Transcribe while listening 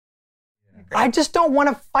I just don't want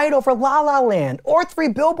to fight over La La Land or Three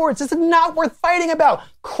Billboards. This is not worth fighting about.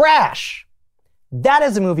 Crash. That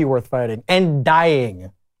is a movie worth fighting and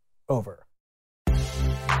dying over.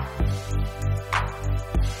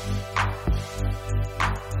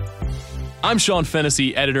 I'm Sean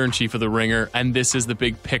Fennessy, editor-in-chief of The Ringer, and this is The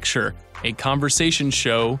Big Picture, a conversation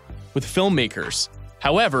show with filmmakers.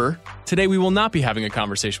 However, today we will not be having a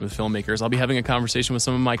conversation with filmmakers. I'll be having a conversation with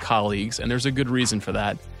some of my colleagues, and there's a good reason for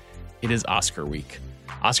that. It is Oscar week.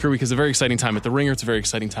 Oscar week is a very exciting time at The Ringer. It's a very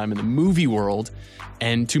exciting time in the movie world.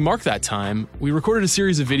 And to mark that time, we recorded a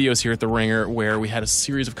series of videos here at The Ringer where we had a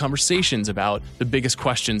series of conversations about the biggest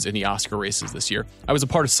questions in the Oscar races this year. I was a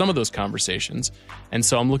part of some of those conversations, and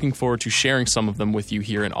so I'm looking forward to sharing some of them with you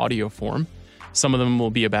here in audio form. Some of them will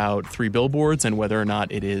be about Three Billboards and whether or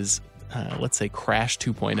not it is, let's say, Crash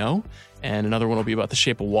 2.0. And another one will be about The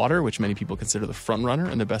Shape of Water, which many people consider the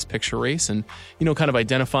frontrunner in the Best Picture race. And, kind of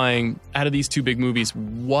identifying out of these two big movies,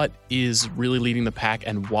 what is really leading the pack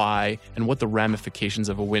and why, and what the ramifications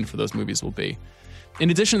of a win for those movies will be.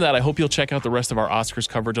 In addition to that, I hope you'll check out the rest of our Oscars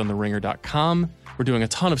coverage on theringer.com. We're doing a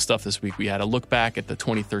ton of stuff this week. We had a look back at the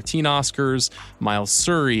 2013 Oscars. Miles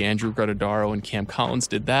Surrey, Andrew Gruttadaro, and Cam Collins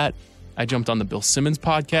did that. I jumped on the Bill Simmons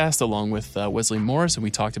podcast along with Wesley Morris, and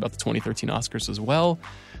we talked about the 2013 Oscars as well.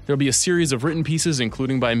 There'll be a series of written pieces,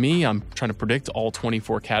 including by me. I'm trying to predict all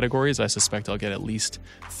 24 categories. I suspect I'll get at least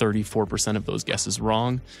 34% of those guesses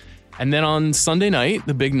wrong. And then on Sunday night,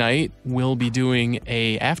 the big night, we'll be doing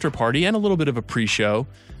a after party and a little bit of a pre-show,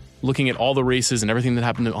 looking at all the races and everything that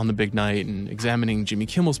happened on the big night and examining Jimmy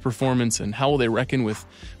Kimmel's performance and how will they reckon with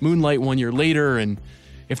Moonlight 1 year later, and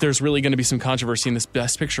if there's really going to be some controversy in this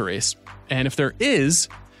Best Picture race. And if there is,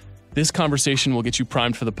 this conversation will get you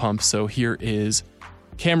primed for the pump. So here is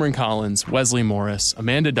Cameron Collins, Wesley Morris,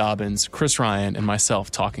 Amanda Dobbins, Chris Ryan, and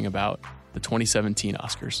myself talking about the 2017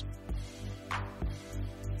 Oscars.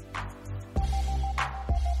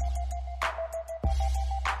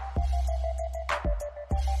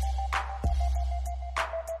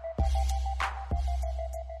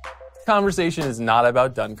 This conversation is not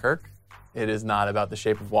about Dunkirk. It is not about The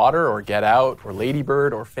Shape of Water or Get Out or Lady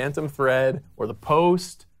Bird or Phantom Thread or The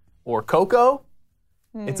Post or Coco.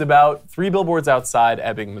 It's about Three Billboards Outside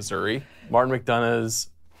Ebbing, Missouri. Martin McDonagh's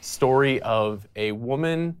story of a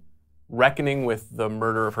woman reckoning with the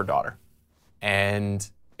murder of her daughter. And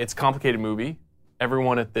it's a complicated movie.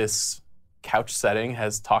 Everyone at this couch setting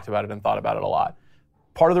has talked about it and thought about it a lot.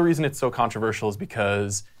 Part of the reason it's so controversial is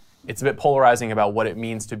because it's a bit polarizing about what it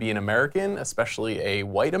means to be an American, especially a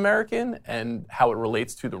white American, and how it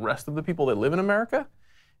relates to the rest of the people that live in America.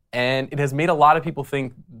 And it has made a lot of people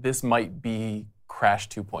think this might be Crash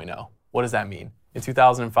 2.0. What does that mean? In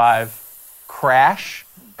 2005, Crash,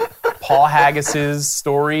 Paul Haggis's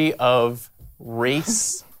story of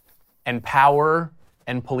race and power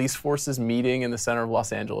and police forces meeting in the center of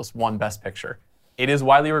Los Angeles won Best Picture. It is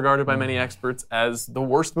widely regarded by many experts as the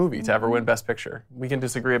worst movie to ever win Best Picture. We can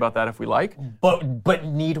disagree about that if we like. But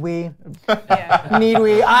need we? Yeah. Need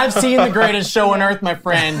we? I've seen The Greatest Show on Earth, my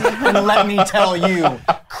friend, and let me tell you,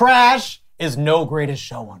 Crash is no greatest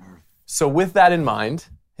show on earth. So with that in mind,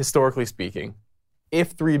 historically speaking,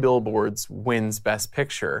 if Three Billboards wins Best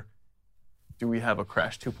Picture, do we have a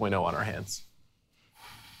Crash 2.0 on our hands?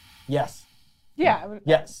 Yes. Yeah.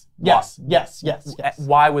 Yes.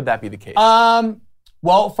 Why would that be the case?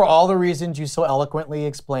 Well, for all the reasons you so eloquently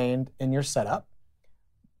explained in your setup,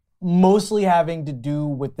 mostly having to do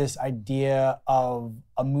with this idea of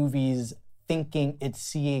a movie's thinking it's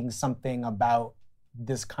seeing something about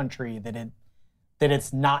this country that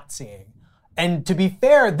it's not seeing. And to be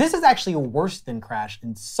fair, this is actually worse than Crash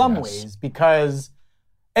in some ways, because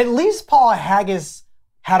at least Paul Haggis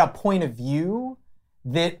had a point of view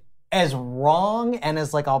that, as wrong and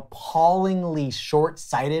as like appallingly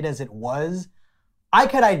short-sighted as it was, I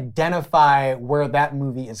could identify where that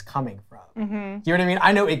movie is coming from. Mm-hmm. Do you know what I mean?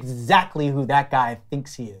 I know exactly who that guy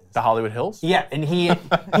thinks he is. The Hollywood Hills? Yeah, and he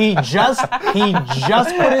just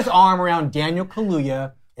put his arm around Daniel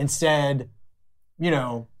Kaluuya and said,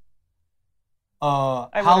 how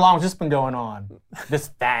long has this been going on? This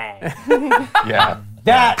thing. Yeah.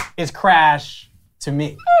 That is Crash to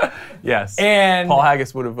me. Yes. And Paul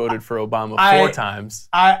Haggis would have voted for Obama 4 times.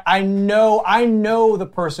 I know the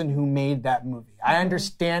person who made that movie. I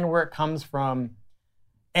understand where it comes from,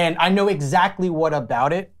 and I know exactly what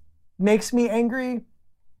about it makes me angry.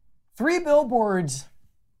 Three Billboards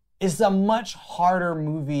is a much harder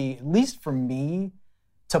movie, at least for me,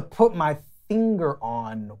 to put my finger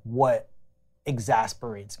on what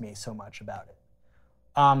exasperates me so much about it.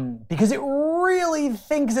 Because it really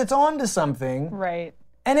thinks it's onto something. Right.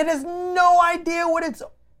 And it has no idea what it's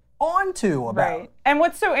onto about. Right. And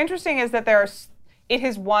what's so interesting is that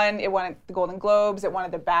it won the Golden Globes, it won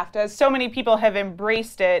the BAFTAs. So many people have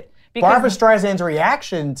embraced it. Because, Barbra Streisand's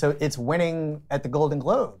reaction to its winning at the Golden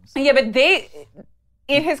Globes. Yeah, but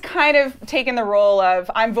it has kind of taken the role of,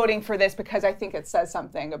 I'm voting for this because I think it says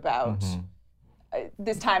something about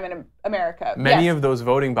this time in America. Many of those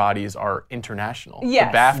voting bodies are international.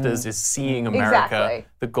 Yes. The BAFTAs is seeing America. Exactly.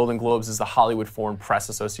 The Golden Globes is the Hollywood Foreign Press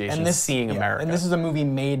Association seeing America. And this is a movie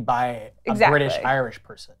made by a British-Irish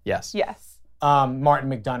person. Yes. Yes. Martin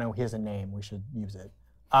McDonough, he has a name. We should use it.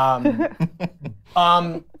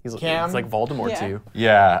 He's Cam? like Voldemort to you.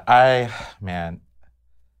 Yeah, I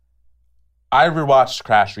rewatched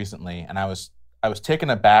Crash recently, and I was taken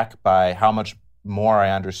aback by how much more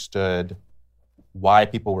I understood why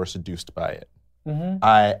people were seduced by it. Mm-hmm.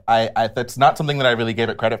 I that's not something that I really gave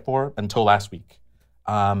it credit for until last week.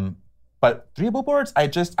 But Three Billboards,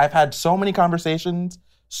 I've had so many conversations,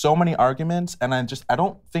 so many arguments, and I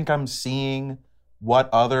don't think I'm seeing what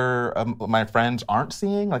other my friends aren't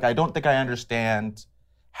seeing. Like, I don't think I understand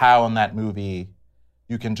how in that movie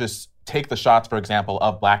you can just take the shots, for example,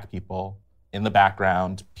 of black people in the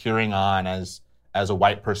background peering on as a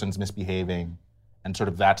white person's misbehaving, and sort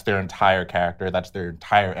of that's their entire character, that's their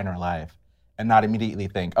entire inner life, and not immediately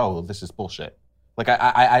think, oh, this is bullshit. Like,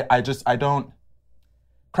 I don't.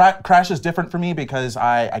 Crash is different for me because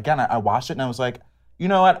I watched it and I was like, you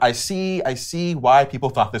know what? I see why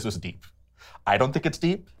people thought this was deep. I don't think it's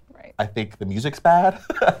deep. Right. I think the music's bad.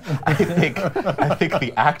 I think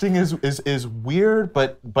the acting is weird,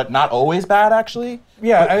 but not always bad, actually.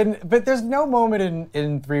 Yeah, but there's no moment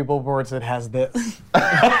in Three Billboards that has this.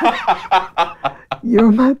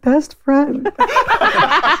 You're my best friend.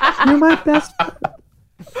 You're my best friend.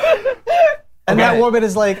 And that woman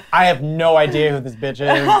is like, I have no idea who this bitch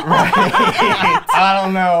is. Right? I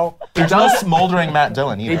don't know. There's no smoldering Matt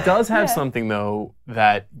Dillon either. It does have something, though,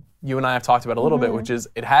 that you and I have talked about a little bit, which is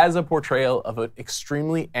it has a portrayal of an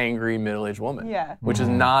extremely angry middle-aged woman. Yeah. Which is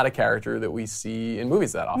not a character that we see in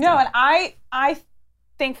movies that often. No, and I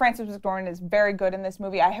think Frances McDormand is very good in this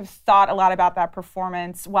movie. I have thought a lot about that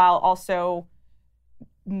performance while also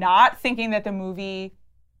not thinking that the movie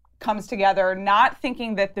comes together, not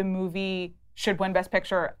thinking that the movie should win Best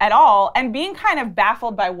Picture at all, and being kind of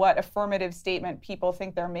baffled by what affirmative statement people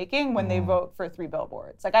think they're making when they vote for Three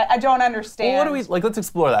Billboards. Like, I don't understand. Well, let's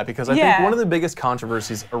explore that, because I think one of the biggest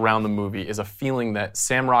controversies around the movie is a feeling that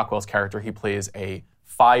Sam Rockwell's character, he plays a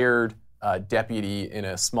fired deputy in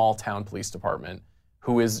a small town police department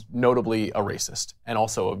who is notably a racist and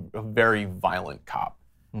also a very violent cop.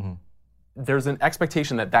 Mm-hmm. There's an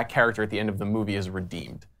expectation that that character at the end of the movie is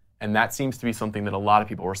redeemed. And that seems to be something that a lot of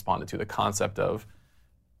people responded to, the concept of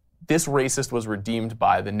this racist was redeemed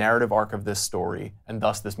by the narrative arc of this story, and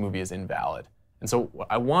thus this movie is invalid. And so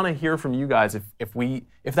I want to hear from you guys if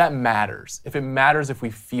that matters. If it matters if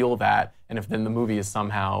we feel that, and if then the movie is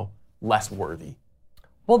somehow less worthy.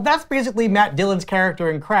 Well, that's basically Matt Dillon's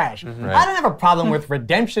character in Crash. Mm-hmm. Right. I don't have a problem with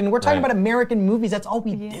redemption. We're talking about American movies. That's all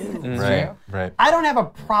we do. Right. I don't have a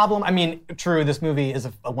problem. I mean, true, this movie is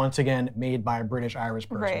once again made by a British-Irish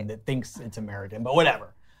person that thinks it's American, but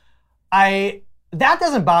whatever. That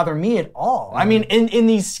doesn't bother me at all. Mm-hmm. I mean, in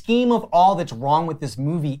the scheme of all that's wrong with this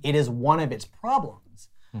movie, it is one of its problems.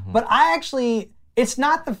 Mm-hmm. But it's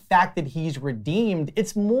not the fact that he's redeemed.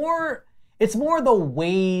 It's more the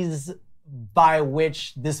ways by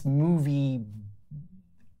which this movie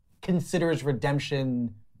considers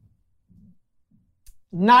redemption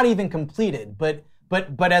not even completed, but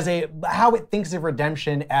as how it thinks of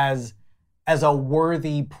redemption as a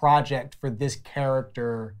worthy project for this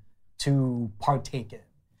character to partake in.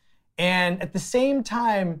 And at the same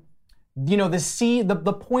time, you know,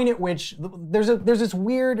 the point at which there's this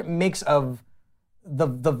weird mix of the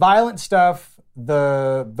violent stuff,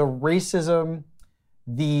 the racism,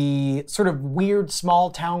 the sort of weird small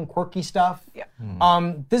town quirky stuff. Yeah.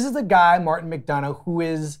 This is the guy, Martin McDonough, who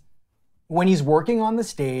is, when he's working on the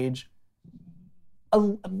stage, a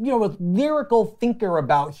lyrical thinker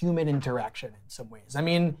about human interaction in some ways. I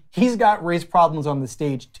mean, he's got race problems on the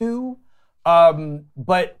stage too,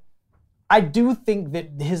 but I do think that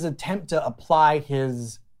his attempt to apply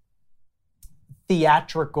his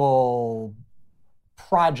theatrical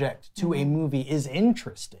project to a movie is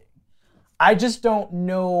interesting. I just don't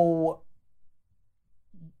know.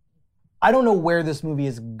 I don't know where this movie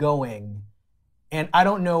is going, and I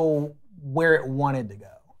don't know where it wanted to go.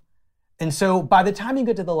 And so by the time you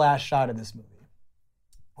get to the last shot of this movie,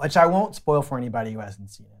 which I won't spoil for anybody who hasn't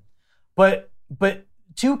seen it, but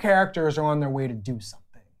two characters are on their way to do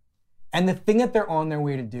something. And the thing that they're on their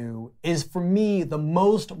way to do is, for me, the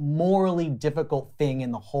most morally difficult thing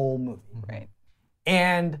in the whole movie. Right.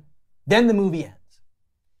 And then the movie ends.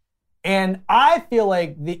 And I feel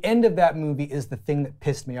like the end of that movie is the thing that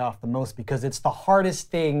pissed me off the most, because it's the hardest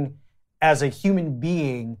thing as a human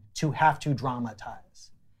being to have to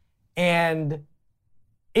dramatize. And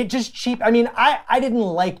it just I mean, I didn't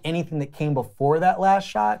like anything that came before that last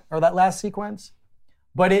shot or that last sequence,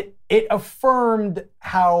 but it affirmed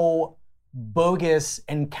how bogus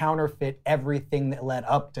and counterfeit everything that led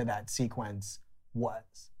up to that sequence was.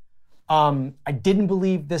 I didn't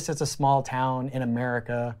believe this as a small town in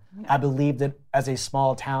America. No. I believed it as a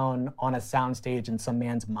small town on a soundstage in some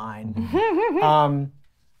man's mind.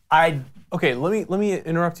 Okay, let me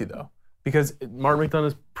interrupt you though, because Martin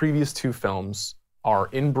McDonagh's previous two films are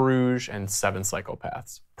In Bruges and Seven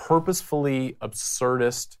Psychopaths, purposefully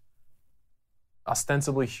absurdist,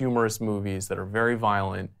 ostensibly humorous movies that are very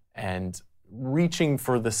violent and reaching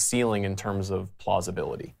for the ceiling in terms of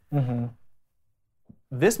plausibility. Mm-hmm.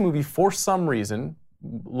 This movie, for some reason,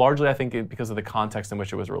 largely I think because of the context in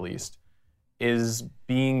which it was released, is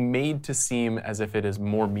being made to seem as if it is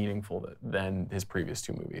more meaningful than his previous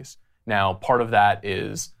two movies. Now, part of that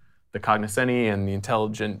is the cognoscenti and the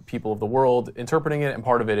intelligent people of the world interpreting it, and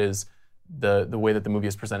part of it is the way that the movie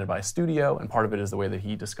is presented by a studio, and part of it is the way that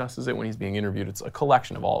he discusses it when he's being interviewed. It's a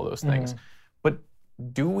collection of all of those things. But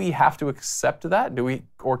do we have to accept that?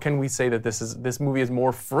 Or can we say that this movie is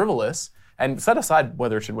more frivolous? And set aside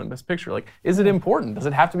whether it should win Best Picture, like, is it important? Does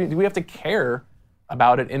it have to be? Do we have to care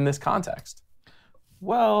about it in this context?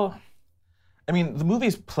 Well, I mean, the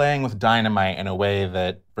movie's playing with dynamite in a way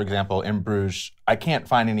that, for example, In Bruges, I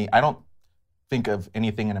don't think of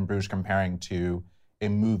anything in Bruges comparing to a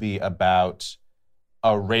movie about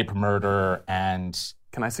a rape murder and...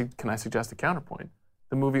 Can I suggest a counterpoint?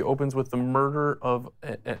 The movie opens with the murder of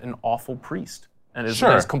an awful priest. And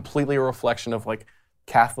is completely a reflection of, like,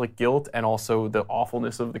 Catholic guilt and also the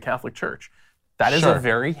awfulness of the Catholic Church. That is a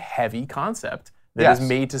very heavy concept that is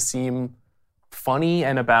made to seem funny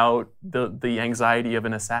and about the anxiety of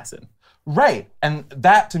an assassin. Right. And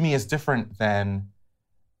that to me is different than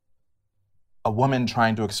a woman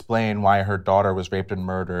trying to explain why her daughter was raped and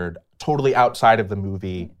murdered totally outside of the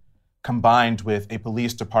movie, combined with a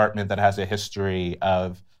police department that has a history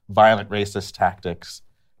of violent racist tactics,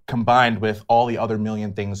 combined with all the other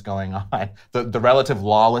million things going on, the relative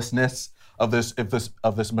lawlessness of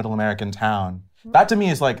this middle American town. That to me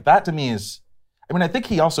is, I mean, I think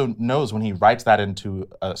he also knows when he writes that into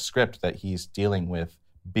a script that he's dealing with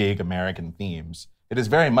big American themes. It is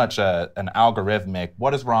very much an algorithmic,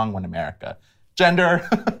 what is wrong with America? Gender,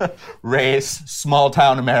 race, small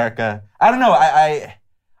town America. I don't know,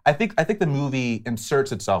 I think the movie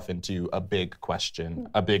inserts itself into a big question,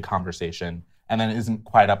 a big conversation, and then isn't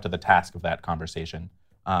quite up to the task of that conversation.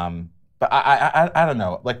 But I don't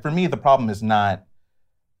know. Like, for me, the problem is not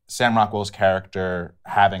Sam Rockwell's character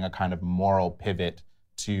having a kind of moral pivot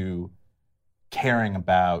to caring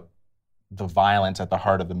about the violence at the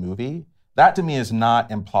heart of the movie. That, to me, is not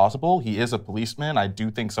implausible. He is a policeman. I do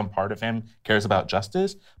think some part of him cares about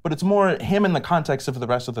justice. But it's more him in the context of the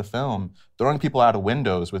rest of the film, throwing people out of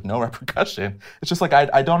windows with no repression. It's just like,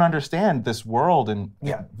 I don't understand this world and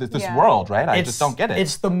this world, right? I just don't get it.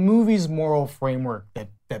 It's the movie's moral framework that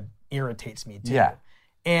irritates me, too. Yeah.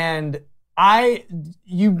 And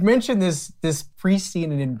you mentioned this priest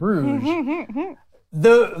scene in Bruges.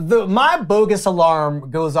 My bogus alarm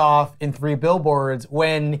goes off in Three Billboards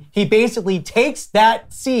when he basically takes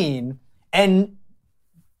that scene and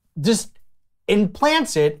just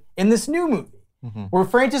implants it in this new movie, where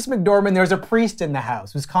Frances McDormand, there's a priest in the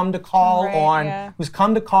house who's come to call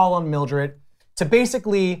on Mildred to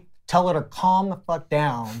basically tell her to calm the fuck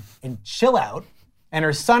down and chill out, and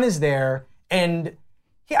her son is there, and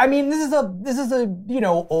I mean, this is a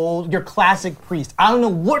your classic priest. I don't know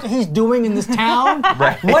what he's doing in this town.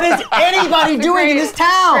 Right. What is anybody doing in this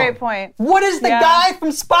town? Great point. What is the guy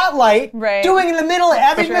from Spotlight doing in the middle of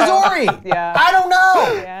Ebbing, Missouri? I don't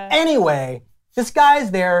know. Yeah. Anyway, this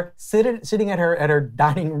guy's there sitting at her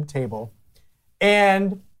dining room table,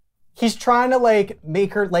 and he's trying to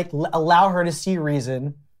make her allow her to see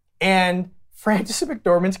reason. And Frances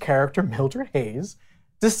McDormand's character, Mildred Hayes,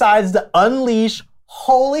 decides to unleash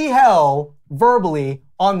holy hell verbally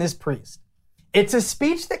on this priest. It's a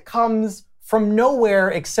speech that comes from nowhere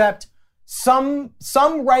except some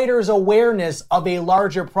writer's awareness of a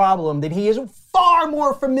larger problem that he is far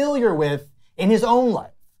more familiar with in his own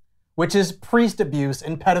life, which is priest abuse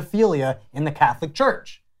and pedophilia in the Catholic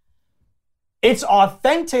Church. It's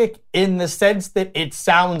authentic in the sense that it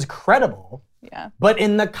sounds credible. Yeah. But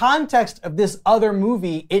in the context of this other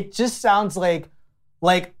movie, it just sounds like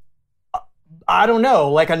I don't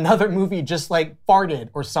know, like another movie just like farted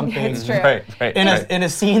or something. It's true. Right. In a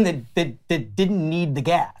scene that didn't need the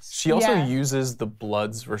gas. She also Yeah. uses the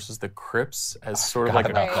Bloods versus the Crips as sort of like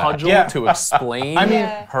a about that. cudgel Yeah. to explain I mean-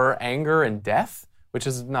 her anger and death, which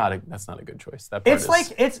is that's not a good choice. That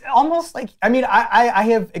part It's almost like, I mean, I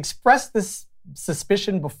have expressed this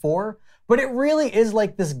suspicion before, but it really is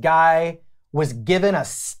like this guy was given a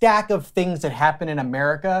stack of things that happen in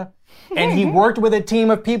America, and he worked with a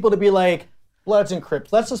team of people to be like, Bloods and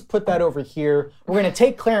Crips, let's just put that over here. We're gonna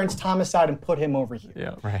take Clarence Thomas out and put him over here.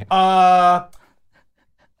 Yeah. Right.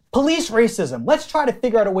 Police racism. Let's try to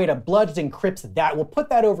figure out a way to Bloods and Crips that. We'll put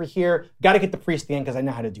that over here. Got to get the priest in because I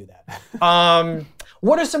know how to do that.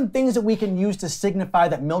 What are some things that we can use to signify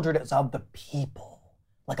that Mildred is of the people?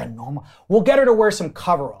 Like a normal. We'll get her to wear some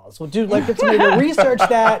coveralls. We'll do get somebody to research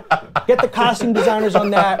that. Get the costume designers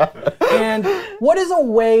on that. And what is a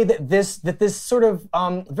way that this sort of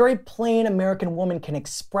very plain American woman can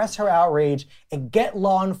express her outrage and get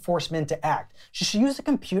law enforcement to act? Should she use a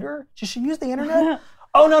computer? Should she use the internet?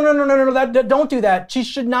 Oh, no, don't do that. She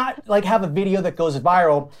should not have a video that goes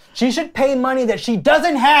viral. She should pay money that she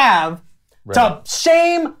doesn't have to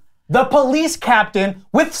shame the police captain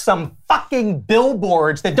with some fucking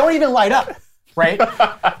billboards that don't even light up, right?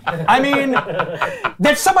 I mean,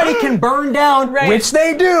 that somebody can burn down, which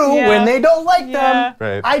they do when they don't like them.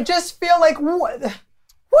 Right. I just feel like, what is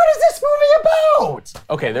this movie about?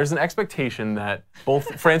 Okay, there's an expectation that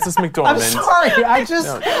both Frances McDormand. I'm sorry, I just...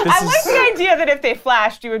 No, I like the idea that if they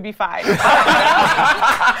flashed, you would be fine.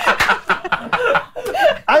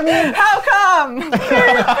 I mean... How come?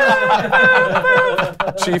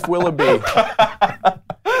 Chief Willoughby.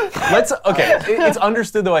 It's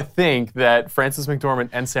understood though, I think, that Frances McDormand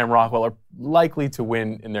and Sam Rockwell are likely to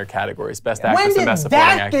win in their categories: Best Actress When and did Best Supporting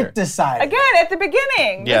that Actor. get decided? Again, at the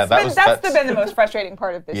beginning. Yeah, That's been the most frustrating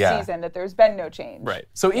part of this Yeah. season, that there's been no change. Right.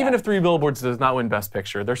 So even if Three Billboards does not win Best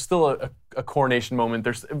Picture, there's still a coronation moment.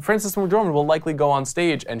 Frances McDormand will likely go on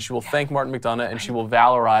stage and she will thank Martin McDonagh and she will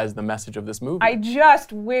valorize the message of this movie. I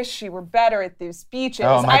just wish she were better at these speeches.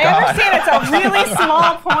 Oh my I God. understand it's a really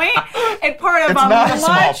small point and part of It's a not a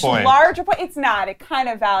small much point. larger point. It's not. It kind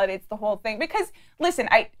of validates the whole thing. Because, listen,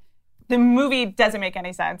 the movie doesn't make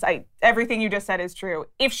any sense. Everything you just said is true.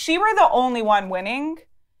 If she were the only one winning,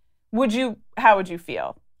 how would you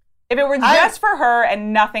feel? If it were just for her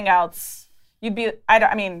and nothing else, you'd be, I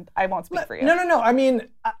won't speak for you. No. I mean,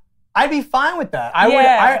 I'd be fine with that.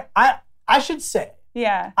 I should say.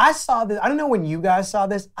 Yeah. I saw this. I don't know when you guys saw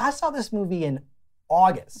this. I saw this movie in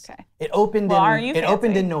August. Okay. It opened aren't you it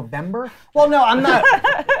opened fancy? in November. Well, no, I'm not.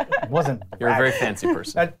 It wasn't. You're a very fancy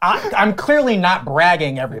person. I'm clearly not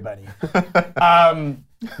bragging, everybody.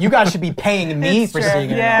 You guys should be paying me It's for true.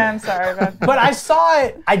 seeing it. Yeah, I'm sorry about that. But I saw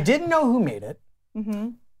it. I didn't know who made it.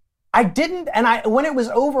 Mm-hmm. I didn't, and when it was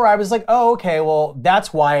over, I was like, oh, okay, well,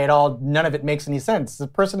 that's why none of it makes any sense. The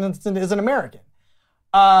person is an American.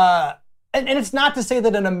 And it's not to say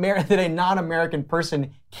that that a non-American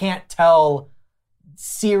person can't tell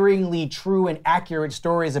searingly true and accurate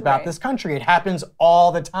stories about this country. It happens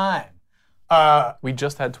all the time. We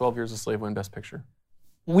just had 12 Years a Slave win Best Picture.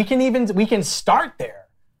 We can start there.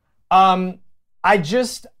 It was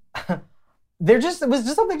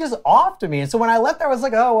just something just off to me. And so when I left there, I was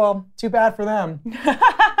like, oh, well, too bad for them.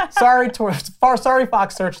 Sorry,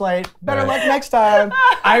 Fox Searchlight. Better luck next time.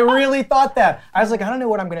 I really thought that. I was like, I don't know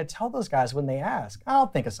what I'm going to tell those guys when they ask. I'll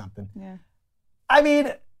think of something. Yeah. I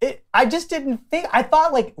mean, I just didn't think, I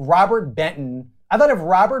thought if Robert Benton,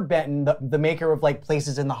 the maker of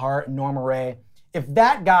Places in the Heart and Norma Rae, if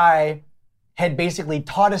that guy had basically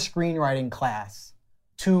taught a screenwriting class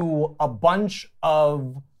to a bunch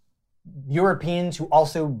of Europeans who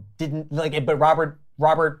also didn't but Robert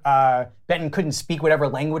Benton couldn't speak whatever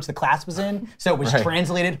language the class was in, so it was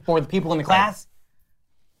translated for the people in the class.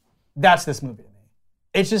 That's this movie to me.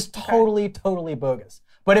 It's just totally bogus.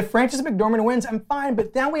 But if Frances McDormand wins, I'm fine.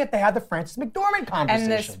 But now we have to have the Frances McDormand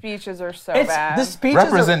conversation. And the speeches are so bad. The speeches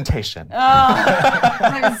Representation.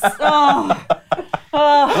 Let's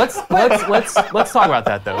talk about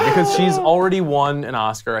that though, because she's already won an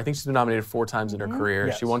Oscar. I think she's been nominated 4 times in her career.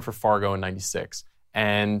 Yes. She won for Fargo in '96,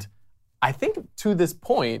 and I think to this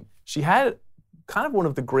point she had kind of one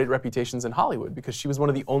of the great reputations in Hollywood because she was one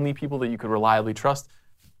of the only people that you could reliably trust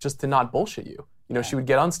just to not bullshit you. You know, she would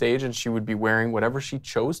get on stage and she would be wearing whatever she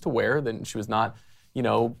chose to wear. Then she was not,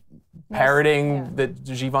 parroting that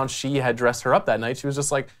Givenchy had dressed her up that night. She was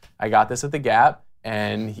just like, I got this at the Gap.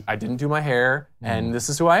 and I didn't do my hair, and this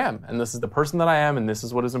is who I am, and this is the person that I am, and this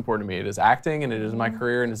is what is important to me. It is acting, and it is my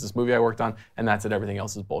career, and it's this movie I worked on, and that's it. Everything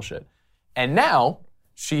else is bullshit. And now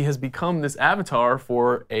she has become this avatar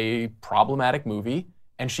for a problematic movie,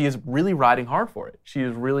 and she is really riding hard for it. She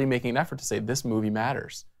is really making an effort to say, this movie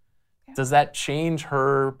matters. Yeah. Does that change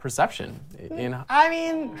her perception? I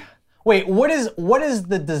mean, wait, what is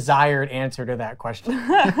the desired answer to that question? You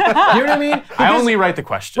know what I mean? I only write the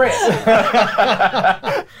question.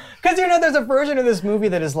 Right. Because, there's a version of this movie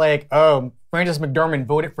that is like, oh, Frances McDormand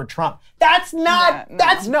voted for Trump. That's not,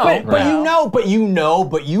 but you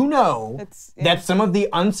know that some of the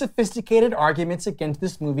unsophisticated arguments against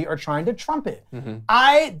this movie are trying to trump it.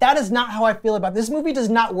 That is not how I feel about this. This movie does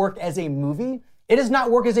not work as a movie. It does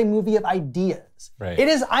not work as a movie of ideas. Right.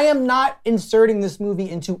 I am not inserting this movie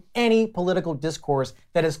into any political discourse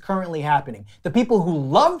that is currently happening. The people who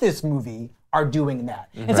love this movie are doing that.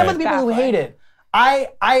 And some of the people who hate it,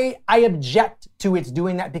 I object to its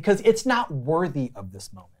doing that because it's not worthy of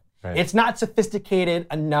this moment. Right. It's not sophisticated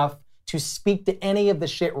enough to speak to any of the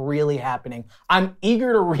shit really happening. I'm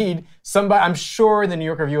eager to read I'm sure in the New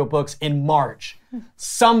York Review of Books in March,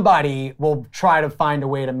 somebody will try to find a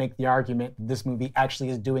way to make the argument that this movie actually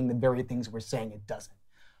is doing the very things we're saying it doesn't.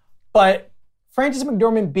 But Frances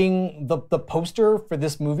McDormand being the poster for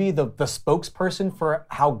this movie, the spokesperson for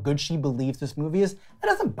how good she believes this movie is, that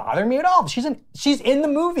doesn't bother me at all. She's in the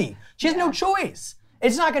movie. She has no choice.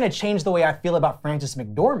 It's not going to change the way I feel about Frances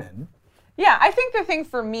McDormand. Yeah, I think the thing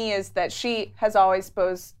for me is that she has always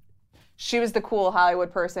supposed she was the cool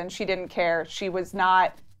Hollywood person. She didn't care. She was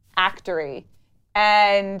not actory.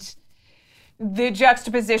 And the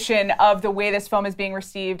juxtaposition of the way this film is being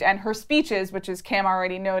received and her speeches, which as Cam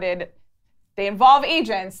already noted, they involve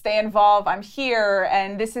agents, they involve I'm here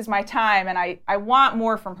and this is my time and I want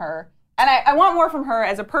more from her. And I want more from her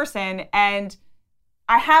as a person, and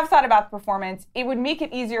I have thought about the performance. It would make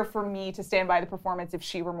it easier for me to stand by the performance if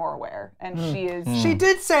she were more aware. And she is. She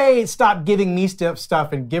did say, "Stop giving me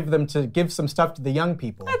stuff and give some stuff to the young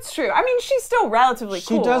people." That's true. I mean, she's still relatively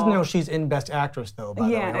cool. She does know she's in Best Actress, though. By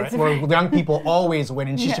the way, right? It's Where young people always win,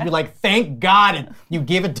 and she should be like, "Thank God you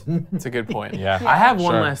give it to me." That's a good point. I have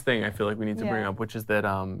one last thing I feel like we need to bring up, which is that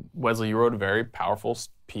Wesley, you wrote a very powerful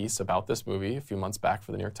piece about this movie a few months back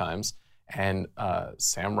for the New York Times. And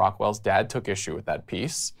Sam Rockwell's dad took issue with that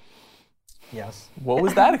piece. Yes. What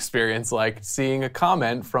was that experience like, seeing a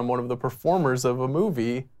comment from one of the performers of a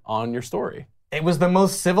movie on your story? It was the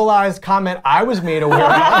most civilized comment I was made aware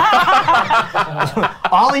of.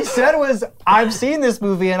 All he said was, I've seen this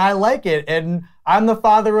movie and I like it, and I'm the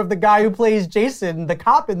father of the guy who plays Jason, the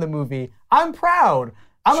cop in the movie. I'm proud.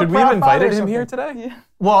 Should we have invited him here today? Yeah.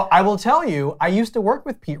 Well, I will tell you, I used to work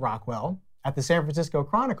with Pete Rockwell at the San Francisco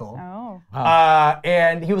Chronicle. Oh.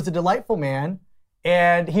 And he was a delightful man.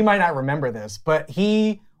 And he might not remember this, but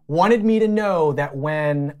he wanted me to know that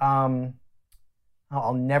when,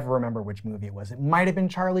 I'll never remember which movie it was. It might have been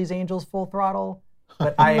Charlie's Angels Full Throttle,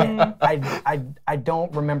 but I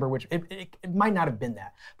don't remember which. It might not have been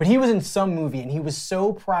that. But he was in some movie, and he was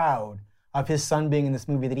so proud of his son being in this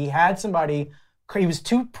movie that he had somebody, he was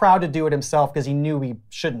too proud to do it himself because he knew he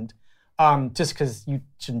shouldn't. Just because you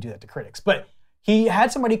shouldn't do that to critics. But he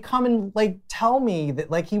had somebody come and tell me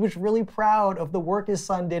that he was really proud of the work his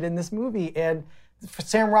son did in this movie. And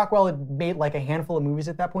Sam Rockwell had made a handful of movies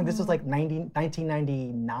at that point. This was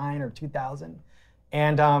 1999 or 2000.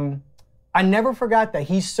 And I never forgot that.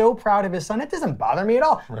 He's so proud of his son. It doesn't bother me at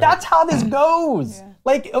all. Right. That's how this goes.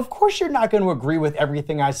 Yeah. Of course you're not going to agree with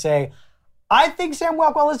everything I say. I think Sam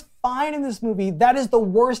Rockwell is fine in this movie. That is the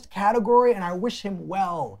worst category, and I wish him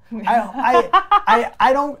well. I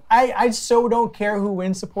so don't care who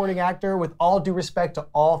wins supporting actor, with all due respect to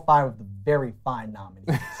all 5 of the very fine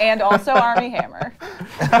nominees. And also Armie Hammer.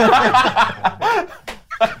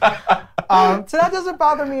 So that doesn't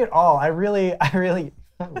bother me at all. I love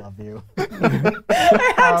you.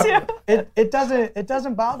 I have to. It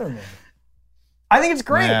doesn't bother me. I think it's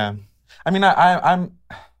great. Yeah. I mean, I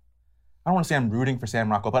don't want to say I'm rooting for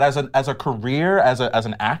Sam Rockwell, but as a career, as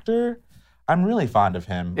an actor, I'm really fond of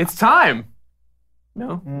him. It's time.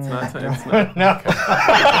 No, it's not time.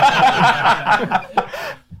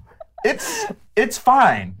 It's not. It's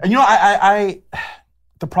fine. And I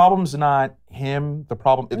the problem's not him. The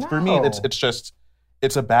problem, for me,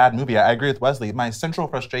 it's a bad movie. I agree with Wesley. My central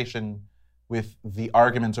frustration with the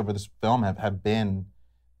arguments over this film have been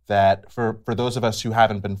that for those of us who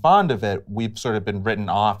haven't been fond of it, we've sort of been written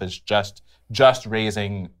off as just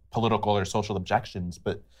raising political or social objections.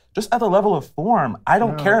 But just at the level of form, I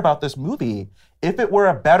don't care about this movie if it were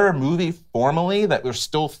a better movie formally that was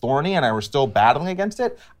still thorny and I were still battling against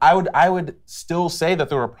it, I would still say that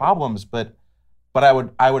there were problems, but I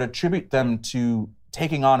would attribute them to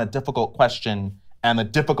taking on a difficult question and the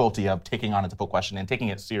difficulty of taking on a difficult question and taking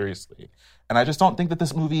it seriously. And I just don't think that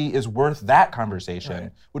this movie is worth that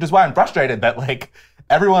conversation, which is why I'm frustrated that like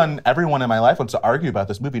everyone in my life wants to argue about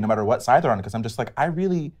this movie no matter what side they're on, because I'm just like, I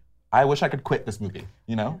wish I could quit this movie,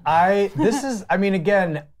 you know?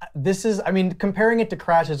 Comparing it to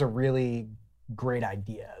Crash is a really great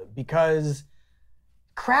idea because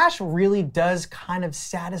Crash really does kind of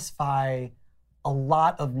satisfy a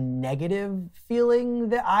lot of negative feeling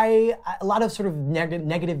that a lot of sort of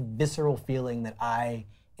negative visceral feeling that I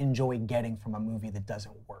enjoy getting from a movie that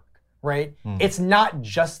doesn't work, right? It's not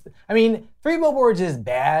just, Three Billboards is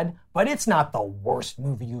bad, but it's not the worst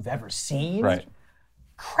movie you've ever seen. Right.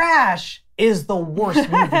 Crash is the worst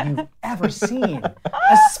movie you've ever seen,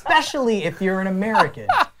 especially if you're an American,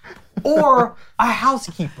 or a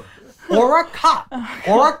housekeeper, or a cop,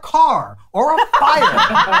 or a car, or a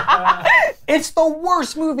fire. It's the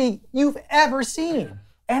worst movie you've ever seen.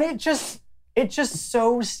 And it just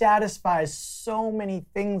so satisfies so many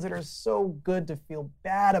things that are so good to feel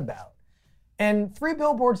bad about. And Three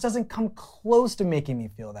Billboards doesn't come close to making me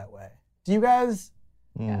feel that way. Do you guys?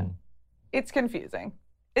 Yeah. It's confusing.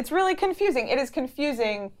 It's really confusing. It is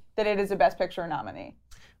confusing that it is a Best Picture nominee.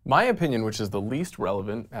 My opinion, which is the least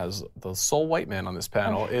relevant as the sole white man on this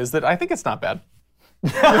panel, is that I think it's not bad.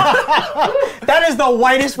 That is the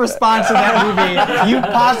whitest response to that movie you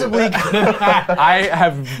possibly could have had. I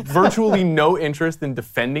have virtually no interest in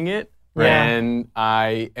defending it, and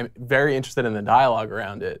I am very interested in the dialogue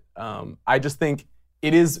around it. I just think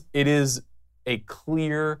it is a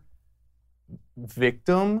clear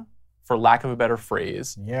victim, for lack of a better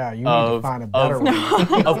phrase, yeah, you need to find a better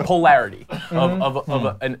one. Of polarity,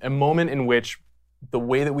 of a moment in which the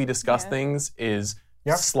way that we discuss things is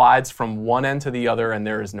slides from one end to the other, and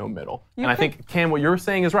there is no middle. I think, Cam, what you're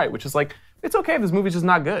saying is right, which is like, it's okay if this movie's just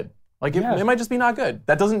not good. Like, it might just be not good.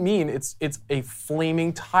 That doesn't mean it's a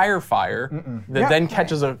flaming tire fire that then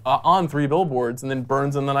catches on Three Billboards and then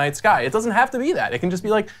burns in the night sky. It doesn't have to be that. It can just be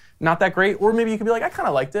like, not that great, or maybe you could be like, I kind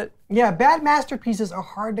of liked it. Yeah, bad masterpieces are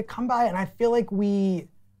hard to come by, and I feel like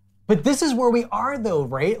but this is where we are though,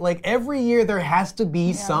 right? Like every year there has to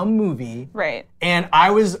be some movie. Right. And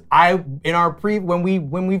when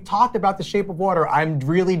we've talked about The Shape of Water, I'm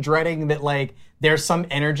really dreading that like there's some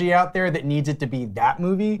energy out there that needs it to be that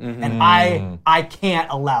movie, and I can't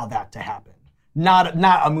allow that to happen. Not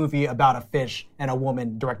a movie about a fish and a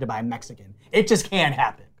woman directed by a Mexican. It just can't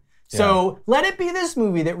happen. Yeah. So let it be this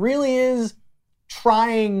movie that really is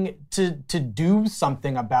trying to do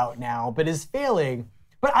something about now, but is failing.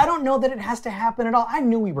 But I don't know that it has to happen at all. I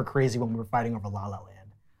knew we were crazy when we were fighting over La La Land.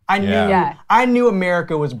 I knew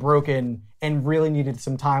America was broken and really needed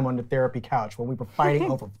some time on the therapy couch when we were fighting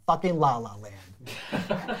over fucking La La Land.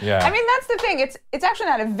 Yeah. I mean, that's the thing. It's actually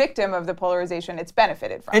not a victim of the polarization. It's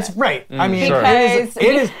benefited from it. It's right. I mean, because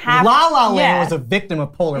it is La La Land was a victim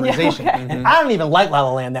of polarization. Yeah, okay. And I don't even like La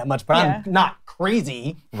La Land that much, but I'm not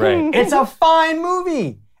crazy. Right. It's a fine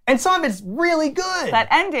movie. And some of it's really good. That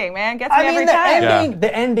ending, man, gets me every time.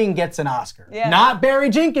 The ending gets an Oscar. Yeah. Not Barry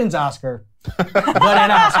Jenkins' Oscar, but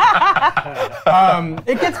an Oscar.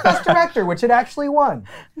 It gets Best Director, which it actually won.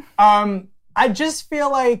 I just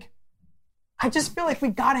feel like we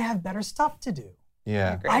gotta have better stuff to do.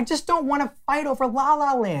 Yeah. I just don't want to fight over La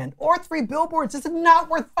La Land or Three Billboards. This is not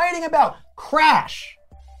worth fighting about. Crash.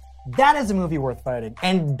 That is a movie worth fighting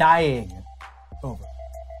and dying over.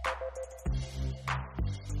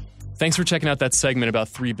 Thanks for checking out that segment about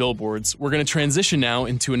Three Billboards. We're going to transition now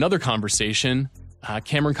into another conversation.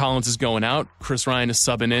 Cameron Collins is going out, Chris Ryan is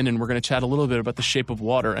subbing in, and we're going to chat a little bit about The Shape of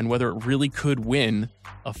Water and whether it really could win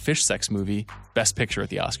a fish sex movie Best Picture at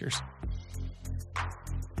the Oscars.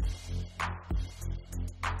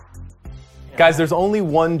 Guys, there's only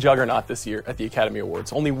one juggernaut this year at the Academy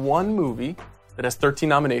Awards. Only one movie that has 13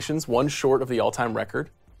 nominations, one short of the all-time record.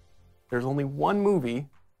 There's only one movie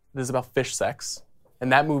that is about fish sex.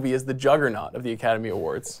 And that movie is the juggernaut of the Academy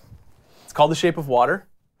Awards. It's called The Shape of Water.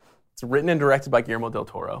 It's written and directed by Guillermo del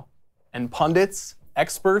Toro. And pundits,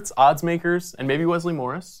 experts, odds makers, and maybe Wesley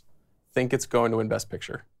Morris think it's going to win Best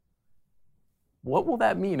Picture. What will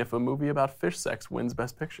that mean if a movie about fish sex wins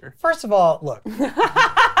Best Picture? First of all, look,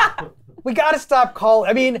 we got to stop calling.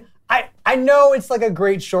 I mean, I know it's like a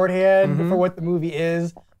great shorthand for what the movie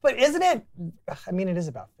is. But isn't it? I mean, it is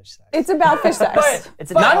about fish sex. It's about fish sex.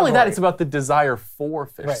 But not only that, it's about the desire for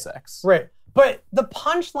fish sex. Right. But the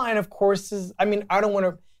punchline, of course, is, I mean, I don't want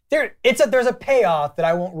to, there's a payoff that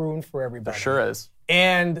I won't ruin for everybody. There sure is.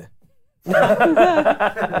 And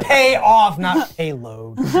Pay off, not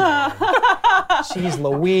payload. Jeez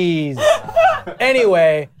Louise.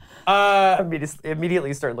 Anyway,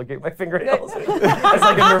 Immediately start looking at my fingernails. It's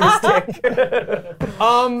like a nervous tick.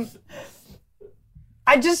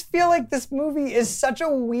 I just feel like this movie is such a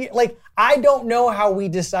weird. Like, I don't know how we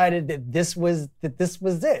decided that this was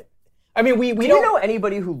it. I mean, we Do don't you know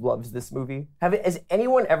anybody who loves this movie? Has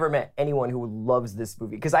anyone ever met anyone who loves this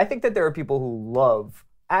movie? Because I think that there are people who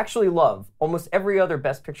actually love almost every other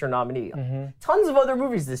Best Picture nominee. Tons of other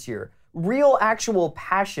movies this year. Real, actual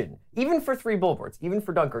passion. Even for Three Billboards, even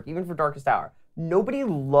for Dunkirk, even for Darkest Hour. Nobody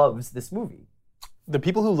loves this movie. The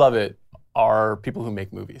people who love it are people who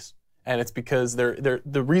make movies. And it's because the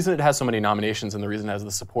reason it has so many nominations and the reason it has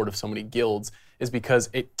the support of so many guilds is because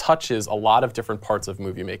it touches a lot of different parts of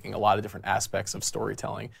movie making, a lot of different aspects of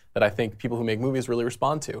storytelling that I think people who make movies really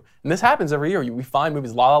respond to. And this happens every year. We find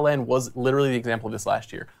movies. La La Land was literally the example of this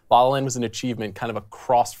last year. La La Land was an achievement, kind of a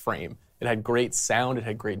cross frame. It had great sound, it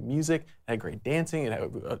had great music, it had great dancing, it had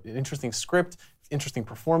an interesting script, interesting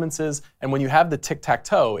performances. And when you have the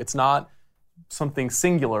tic-tac-toe, it's not something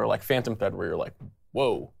singular like Phantom Thread where you're like,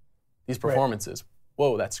 whoa, these performances,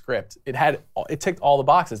 whoa, that script. It ticked all the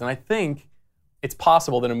boxes. And I think it's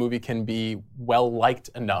possible that a movie can be well-liked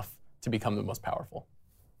enough to become the most powerful.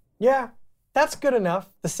 Yeah, that's good enough.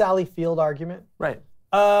 The Sally Field argument. Right.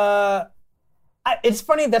 It's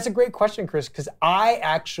funny, that's a great question, Chris, because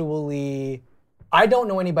I don't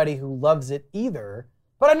know anybody who loves it either,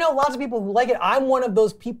 but I know lots of people who like it. I'm one of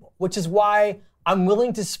those people, which is why I'm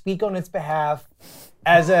willing to speak on its behalf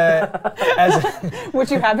as which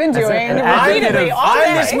you have been doing an repeatedly all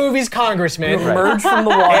I'm day. this movie's congressman. Emerge from the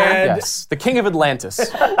water. And Yes, the king of Atlantis.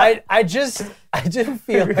 I just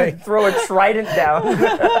feel like Throw a trident down.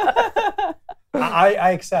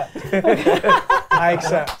 I accept. I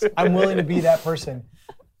accept. I'm willing to be that person.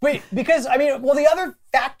 But because, I mean, well, the other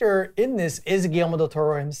factor in this is Guillermo del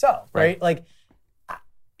Toro himself, right? Like,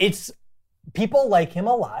 it's, people like him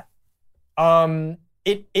a lot.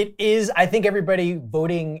 It is, I think everybody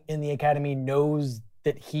voting in the Academy knows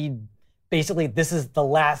that he, basically, this is the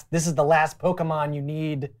last Pokemon you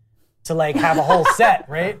need to, like, have a whole set,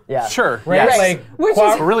 right? Yeah. Sure. Right? Yes. Like, Which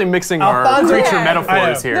We're really mixing our Alfonso- creature Yeah.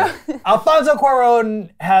 metaphors I know. here. Alfonso Cuarón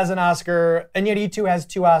has an Oscar, Iñárritu has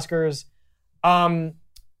 2 Oscars.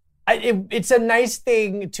 It's a nice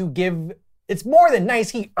thing to give. It's more than nice.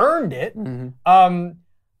 He earned it.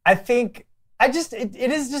 I think. It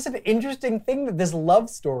is just an interesting thing that this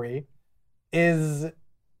love story is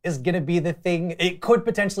going to be the thing. It could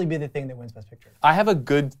potentially be the thing that wins Best Picture. I have a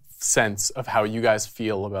good sense of how you guys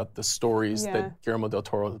feel about the stories Yeah. that Guillermo del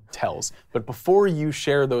Toro tells. But before you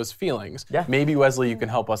share those feelings, maybe, Wesley, you can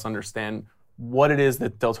help us understand what it is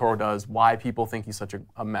that del Toro does, why people think he's such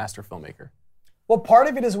a master filmmaker. Well, part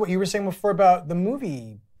of it is what you were saying before about the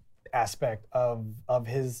movie aspect of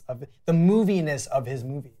the moviness of his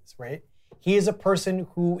movies, right? He is a person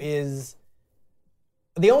who is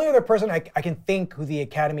the only other person I can think who the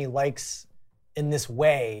Academy likes in this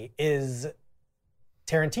way is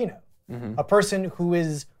Tarantino, a person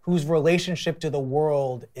whose relationship to the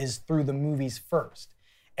world is through the movies first.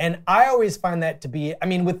 And I always find that to be, I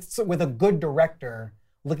mean, with a good director,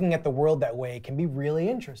 looking at the world that way can be really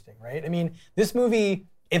interesting, right? I mean, this movie,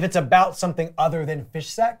 if it's about something other than fish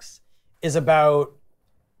sex, is about,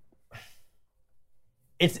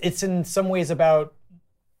 it's in some ways about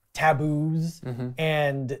taboos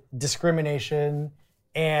and discrimination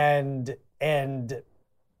and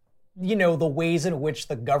you know, the ways in which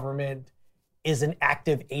the government is an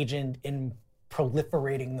active agent in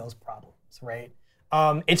proliferating those problems, right?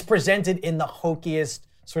 It's presented in the hokiest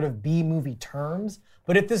sort of B-movie terms,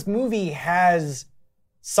 but if this movie has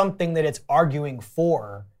something that it's arguing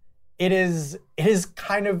for, it is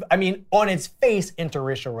kind of, I mean, on its face,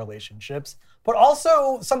 interracial relationships, but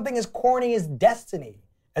also something as corny as Destiny,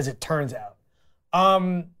 as it turns out.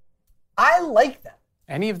 I like that.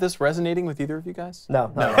 Any of this resonating with either of you guys?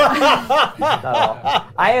 No, not at all.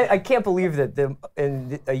 I can't believe that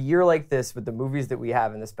in a year like this, with the movies that we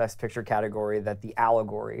have in this Best Picture category, that the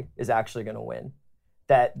allegory is actually going to win.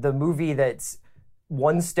 That the movie that's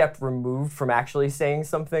one step removed from actually saying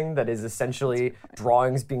something, that is essentially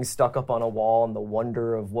drawings being stuck up on a wall and the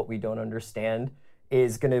wonder of what we don't understand,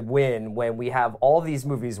 is going to win when we have all of these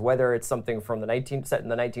movies, whether it's something from set in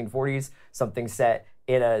the 1940s, something set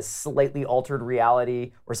in a slightly altered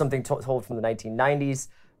reality, or something told from the 1990s,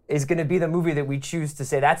 is going to be the movie that we choose to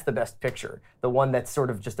say that's the best picture. The one that's sort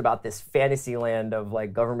of just about this fantasy land of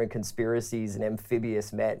like government conspiracies and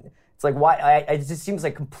amphibious men. It's like, why? It just seems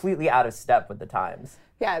like completely out of step with the times.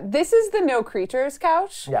 Yeah, this is the no creatures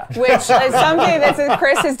couch, Yeah. which is something that's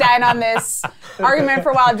Chris has died on this argument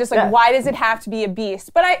for a while of just like, why does it have to be a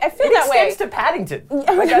beast? But I feel It that way. extends to Paddington.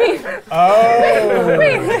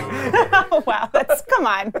 Oh. Oh, wow, come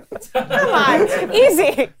on,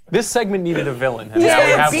 easy. This segment needed a villain. And Yeah, now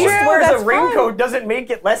we If have Beast one. wears that's a raincoat doesn't make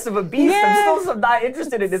it less of a beast. Yeah. I'm still not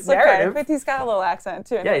interested in its Okay, narrative. but he's got a little accent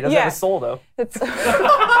too. Yeah, he doesn't have a soul though. It's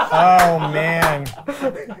Oh man.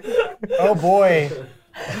 Oh boy.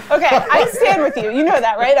 okay, I stand with you. You know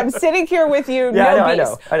that, right? I'm sitting here with you. Yeah, no I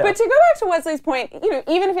know, beast. I know. But to go back to Wesley's point,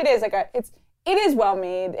 even if it is like it is well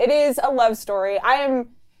made. It is a love story.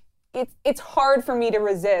 It's hard for me to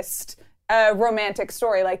resist a romantic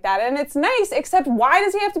story like that, and it's nice. Except, why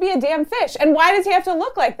does he have to be a damn fish? And why does he have to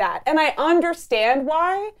look like that? And I understand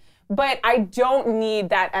why, but I don't need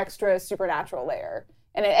that extra supernatural layer.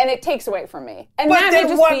 And it takes away from me. And But that may then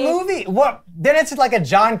just what be, movie? What? Then it's like a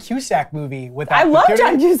John Cusack movie without. I love the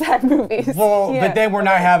John Cusack movies. Well, Yeah. but then we're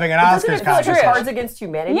not having an Doesn't Oscars it feel like a conversation. Cards Against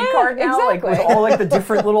Humanity Yeah, card now? Like with exactly. all like the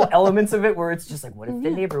different little elements of it where it's just like, what if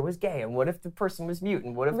the neighbor was gay? And what if the person was mute?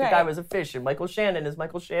 And what if the Right. guy was a fish? And Michael Shannon is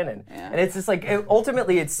Michael Shannon. And it's just like,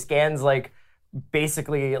 ultimately it scans like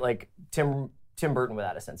basically like Tim Burton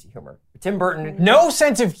without a sense of humor. Tim Burton. No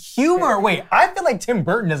sense of humor. Wait, I feel like Tim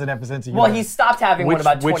Burton doesn't have a sense of humor. Well, he stopped having one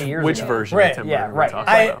about 20 years which ago. version Right. of Tim Yeah, Burton right. we're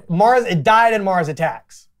talking about? Mars. It died in Mars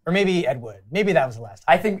Attacks, or maybe Ed Wood. Maybe that was the last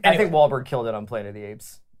time. I think Wahlberg killed it on Planet of the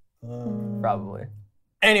Apes. Probably.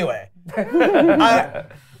 Anyway, I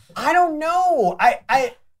don't know.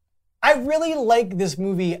 I really like this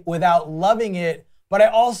movie without loving it, but I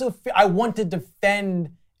also I want to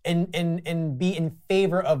defend and be in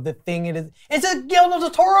favor of the thing it is. It's a Guillermo del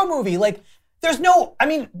Toro movie. Like, there's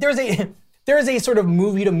a sort of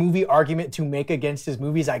movie to movie argument to make against his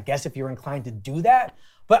movies, I guess, if you're inclined to do that.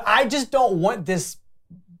 But I just don't want this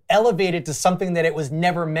elevated to something that it was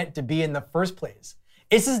never meant to be in the first place.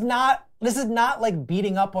 This is not like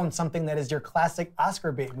beating up on something that is your classic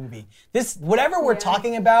Oscar bait movie. Whatever we're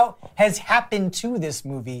talking about has happened to this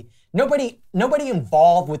movie. Nobody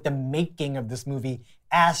involved with the making of this movie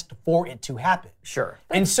asked for it to happen. Sure.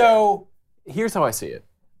 And so Here's how I see it.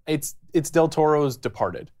 It's Del Toro's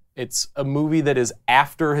Departed. It's a movie that is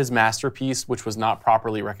after his masterpiece, which was not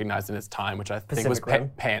properly recognized in its time, which I think was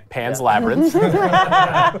Pacific Rim. Pan's Labyrinth.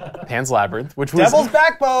 Pan's Labyrinth, which was Devil's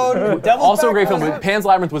Backbone. Devil's also a great film. Backbone. But Pan's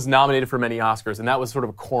Labyrinth was nominated for many Oscars, and that was sort of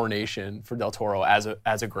a coronation for Del Toro as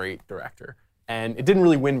a great director. And it didn't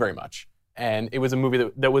really win very much. And it was a movie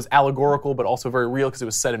that was allegorical, but also very real because it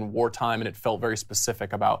was set in wartime, and it felt very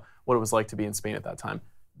specific about what it was like to be in Spain at that time.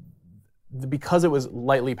 Because it was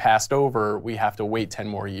lightly passed over, we have to wait 10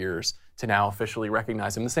 more years to now officially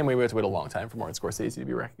recognize him. The same way we have to wait a long time for Martin Scorsese to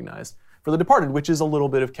be recognized for The Departed, which is a little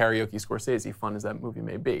bit of karaoke Scorsese, fun as that movie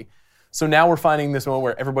may be. So now we're finding this moment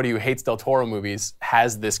where everybody who hates Del Toro movies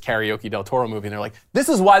has this karaoke Del Toro movie, and they're like, this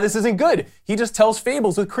is why this isn't good. He just tells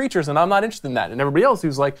fables with creatures, and I'm not interested in that. And everybody else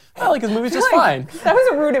who's like, I like his movies just fine. That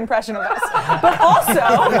was a rude impression of us. But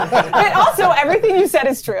also, everything you said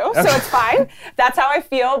is true, so it's fine. That's how I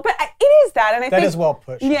feel. But it is that, and I think That is well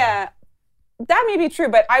pushed. Yeah, that may be true.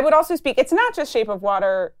 But I would also speak. It's not just Shape of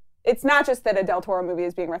Water. It's not just that a Del Toro movie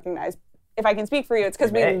is being recognized. If I can speak for you, it's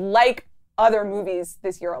because we like other movies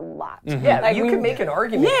this year a lot. Mm-hmm. Yeah, like you can make an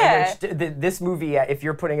argument Yeah. in which this movie, if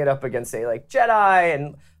you're putting it up against, say, like Jedi,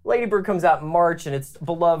 and Lady Bird comes out in March, and it's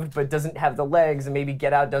beloved but doesn't have the legs, and maybe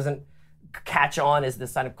Get Out doesn't catch on as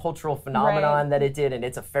this kind of cultural phenomenon that it did, and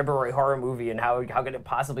it's a February horror movie, and how could it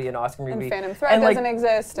possibly be an Oscar movie? And Phantom Thread doesn't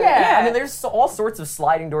exist. Yeah, I mean, there's all sorts of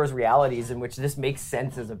sliding doors realities in which this makes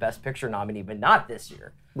sense as a Best Picture nominee, but not this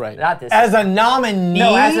year. Right. Not this As year. a nominee?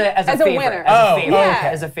 No, as a As a favorite. winner. As a favorite. Yeah.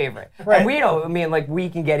 As a favorite. Right. And we know, I mean, like, we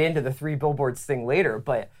can get into the 3 Billboards thing later,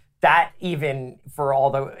 but that, even for all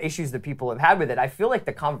the issues that people have had with it, I feel like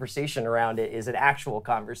the conversation around it is an actual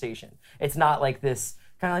conversation. It's not like this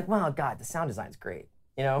kind of like, well, God, the sound design's great.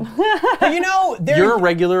 You know? But You're a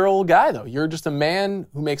regular old guy, though. You're just a man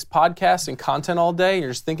who makes podcasts and content all day, and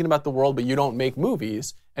you're just thinking about the world, but you don't make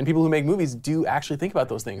movies. And people who make movies do actually think about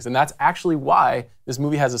those things. And that's actually why this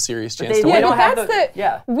movie has a serious chance to they win. don't have that's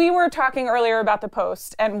the- We were talking earlier about The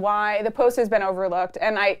Post and why The Post has been overlooked,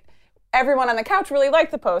 and everyone on the couch really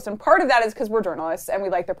liked The Post, and part of that is because we're journalists and we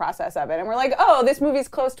like the process of it, and we're like, oh, this movie's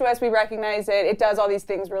close to us, we recognize it, it does all these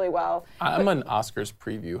things really well. I'm an Oscars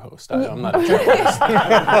preview host. I'm not a journalist.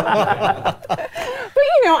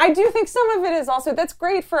 But I do think some of it is also, that's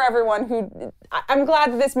great for everyone who, I'm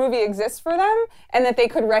glad that this movie exists for them and that they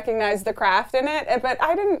could recognize the craft in it, but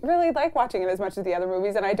I didn't really like watching it as much as the other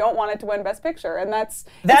movies, and I don't want it to win Best Picture, and it's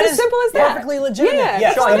as simple as that. Perfectly legitimate. Yeah.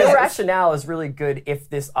 Yes, Sean, that your is. rationale is really good if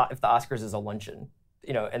the Oscars is a luncheon.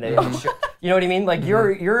 and then you know what I mean? Like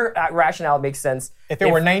your rationale makes sense. If it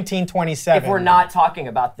were 1927. If we're not talking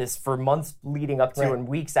about this for months leading up to and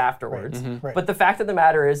weeks afterwards. Right. But the fact of the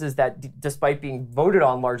matter is that despite being voted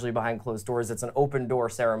on largely behind closed doors, it's an open door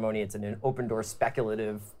ceremony. It's an open door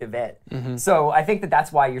speculative event. So I think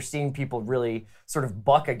that's why you're seeing people really sort of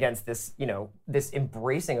buck against this, this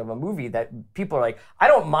embracing of a movie that people are like, I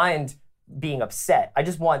don't mind being upset. I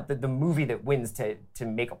just want the movie that wins to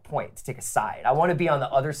make a point, to take a side. I want to be on the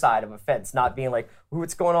other side of a fence, not being like, ooh,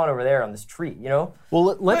 what's going on over there on this tree,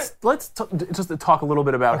 Well, let's just talk a little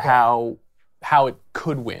bit about how it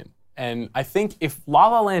could win. And I think if La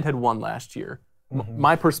La Land had won last year,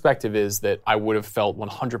 my perspective is that I would have felt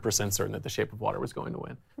 100% certain that The Shape of Water was going to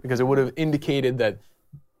win, because it would have indicated that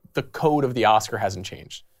the code of the Oscar hasn't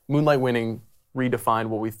changed. Moonlight winning redefined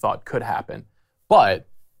what we thought could happen. But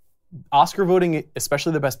Oscar voting,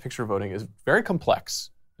 especially the Best Picture voting, is very complex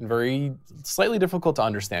and very slightly difficult to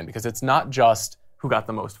understand, because it's not just who got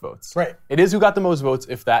the most votes. Right. It is who got the most votes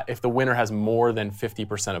if the winner has more than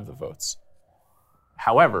 50% of the votes.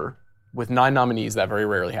 However, with 9 nominees, that very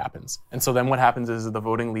rarely happens. And so then what happens is the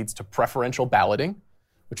voting leads to preferential balloting,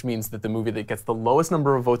 which means that the movie that gets the lowest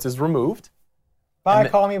number of votes is removed.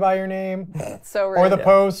 Call Me by Your Name. So Or The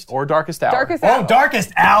Post. Or Darkest Hour. Darkest Hour. Oh,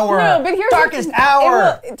 Darkest Hour. No, but here's Darkest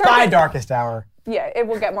Hour. By Darkest Hour. Yeah, it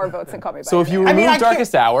will get more votes than Call Me by So Your if you Name. remove I can't-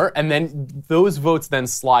 Darkest Hour, and then those votes then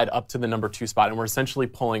slide up to the number 2 spot, and we're essentially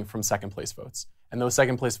pulling from second place votes. And those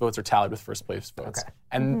second place votes are tallied with first place votes.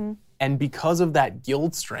 Okay. And because of that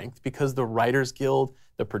guild strength, because the Writers Guild,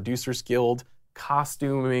 the Producers Guild,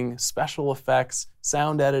 costuming, special effects,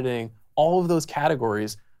 sound editing, all of those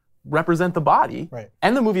categories represent the body. Right.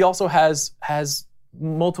 And the movie also has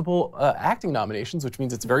multiple acting nominations, which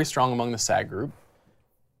means it's very strong among the SAG group.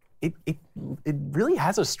 It really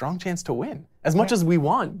has a strong chance to win. As much as we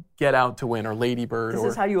want Get Out to win or Lady Bird. This or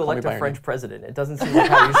is how you Call Me elect by a Your French Name. president. It doesn't seem like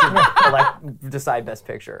how you should decide Best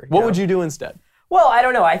Picture. What would you do instead? Well, I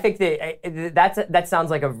don't know. I think that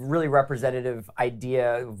sounds like a really representative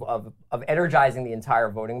idea of energizing the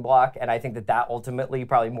entire voting block, and I think that ultimately,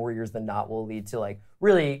 probably more years than not, will lead to like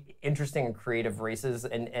really interesting and creative races,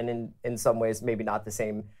 and in some ways maybe not the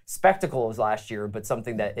same spectacle as last year, but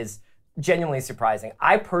something that is genuinely surprising.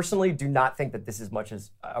 I personally do not think that this is much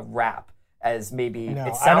as a wrap as maybe No, it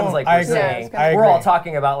I sounds don't- like I we're agree. saying. I We're all agree.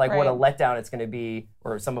 talking about like what a Right. letdown it's going to be,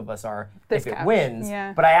 or some of us are, This if it couch. wins.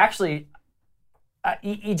 Yeah. But I actually,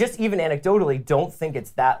 you just even anecdotally don't think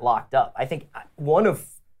it's that locked up. I think one of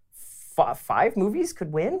 5 movies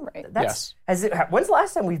could win. Right. Yes. When's the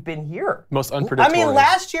last time we've been here? Most I unpredictable. mean,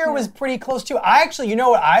 last year was pretty close too. I actually, you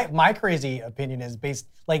know what? My crazy opinion is based,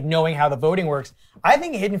 like knowing how the voting works. I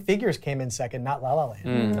think Hidden Figures came in second, not La La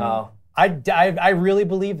Land. Oh. I really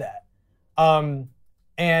believe that.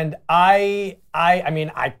 And I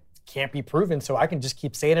mean, I can't be proven, so I can just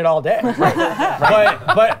keep saying it all day.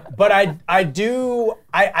 But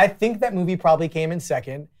I think that movie probably came in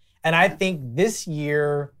second, and I think this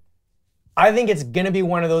year, I think it's gonna be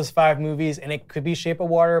one of those 5 movies, and it could be Shape of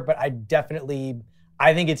Water, but I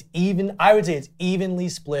think it's even. I would say it's evenly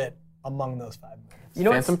split among those 5 movies. You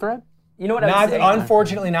know Phantom Thread? You know what I was saying?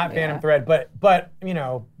 Unfortunately, not Phantom Thread, but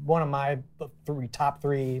one of my top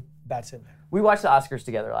 3 that's in there. We watched the Oscars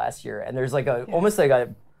together last year, and there's like almost like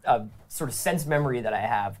a sort of sense memory that I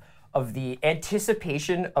have of the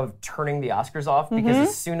anticipation of turning the Oscars off, because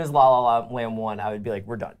as soon as La La Land won, I would be like,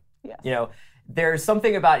 we're done. Yes. There's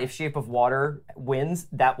something about if Shape of Water wins,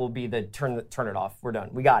 that will be the turn it off. We're done.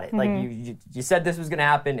 We got it. Like you said this was going to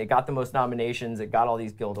happen. It got the most nominations. It got all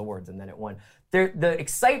these Guild Awards, and then it won. The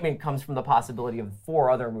excitement comes from the possibility of 4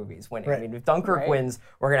 other movies winning. Right. I mean, if Dunkirk wins,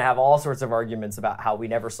 we're going to have all sorts of arguments about how we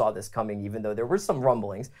never saw this coming, even though there were some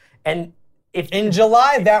rumblings. And In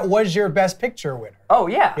July, that was your Best Picture winner. oh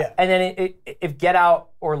yeah, Yeah. and then if Get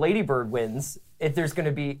Out or Lady Bird wins, if there's going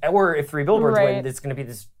to be, or if 3 Billboards win, Right. it's going to be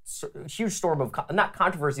this huge storm of not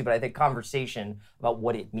controversy, but I think conversation about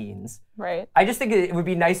what it means. Right. I just think it would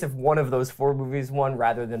be nice if one of those 4 movies won,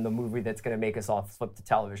 rather than the movie that's going to make us all flip the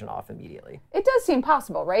television off immediately. It does seem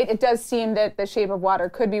possible, right? It does seem that The Shape of Water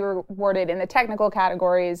could be rewarded in the technical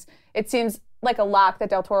categories. It seems like a lock that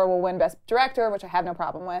Del Toro will win Best Director, which I have no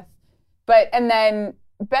problem with. And then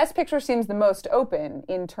Best Picture seems the most open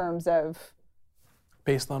in terms of...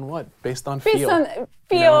 Based on what? Based on feel.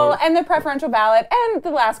 And the preferential ballot, and the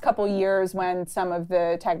last couple years when some of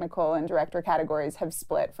the technical and director categories have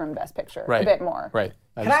split from Best Picture a bit more. Right.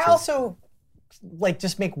 That Can is I true. also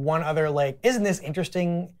just make one other isn't this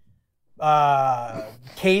interesting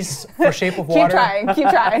case for Shape of Water? Keep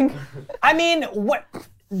trying. I mean,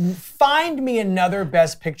 find me another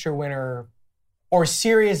Best Picture winner or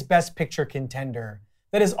serious Best Picture contender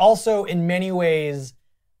that is also in many ways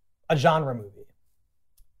a genre movie.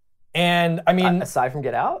 And I mean, aside from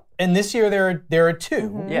Get Out? and this year there are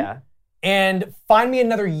two. Yeah. And find me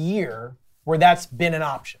another year where that's been an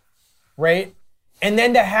option, right? And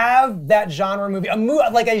then to have that genre movie,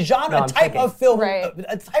 like a genre, I'm a type thinking. of film, Right.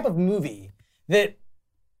 a type of movie that,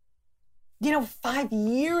 5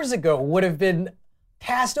 years ago would have been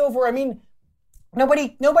passed over. I mean,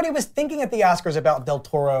 nobody was thinking at the Oscars about Del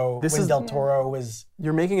Toro Del Toro was.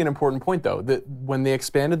 You're making an important point, though, that when they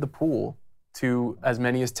expanded the pool to as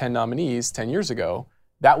many as 10 nominees 10 years ago,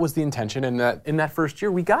 that was the intention, and that in that first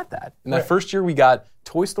year we got that. In that Right. first year we got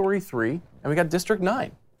Toy Story 3 and we got District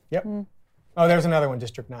 9. Yep. Oh, there's another one,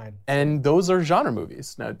 District 9. And those are genre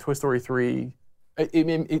movies. Now, Toy Story 3,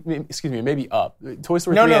 excuse me, maybe Up. Toy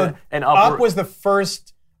Story 3 and Up. Up was the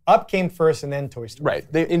first. Up came first, and then Toy Story.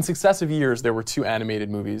 Right. In successive years, there were 2 animated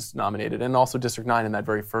movies nominated, and also District 9 in that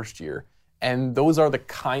very first year. And those are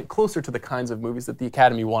closer to the kinds of movies that the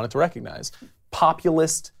Academy wanted to recognize.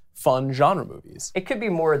 Populist, fun genre movies. It could be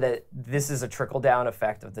more that this is a trickle-down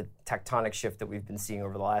effect of the tectonic shift that we've been seeing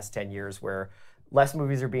over the last 10 years where less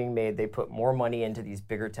movies are being made, they put more money into these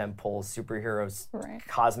bigger tentpoles, superheroes, Right.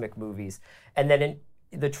 cosmic movies. And then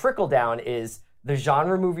the trickle-down is the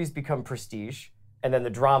genre movies become prestige, and then the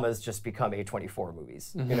dramas just become A24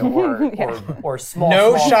 movies, or small.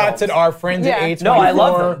 No small shots films. at our friends Yeah. at A24. No, I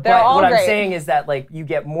love them. They're But all what I'm great. saying is that like you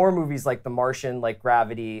get more movies like The Martian, like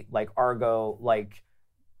Gravity, like Argo, like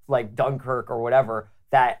Dunkirk or whatever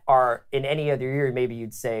that are in any other year maybe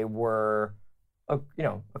you'd say were a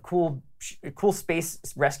cool space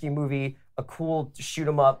rescue movie, a cool shoot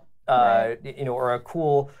 'em up, or a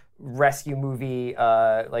cool rescue movie,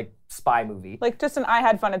 like spy movie. Like just an I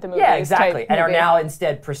had fun at the movies. Yeah, exactly. type And are movie. now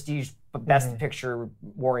instead prestige best picture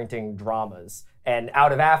warranting dramas. And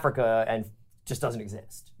Out of Africa and just doesn't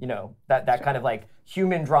exist. That kind of like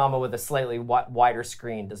human drama with a slightly wider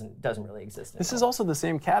screen doesn't really exist. This is also the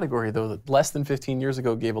same category, though, that less than 15 years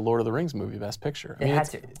ago gave a Lord of the Rings movie Best Picture. It had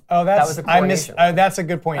to. Oh, That was a I missed. coronation. That's a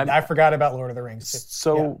good point. I forgot about Lord of the Rings.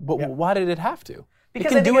 So, why did it have to? Because it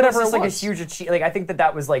can I think do whatever it was it like a wants. huge achievement. Like I think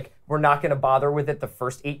that was like we're not going to bother with it the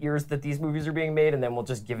first 8 years that these movies are being made, and then we'll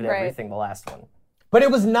just give it Right. everything the last one. But it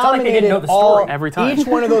was not like they didn't nominated know the all story. Every time. Each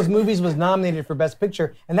one of those movies was nominated for Best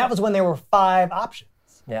Picture, and that was when there were 5 options.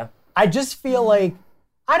 Yeah. I just feel like,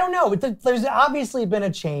 I don't know, there's obviously been a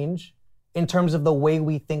change in terms of the way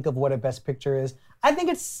we think of what a Best Picture is. I think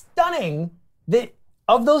it's stunning that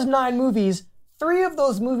of those 9 movies, 3 of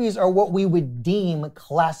those movies are what we would deem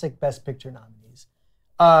classic Best Picture nominees.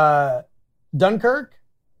 Dunkirk,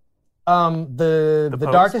 the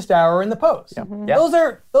Post. Darkest Hour, and The Post. Yeah.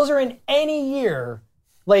 Those are in any year.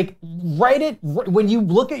 Like, when you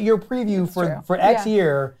look at your preview for X Yeah.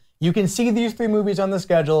 year, you can see these 3 movies on the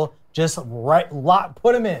schedule. Just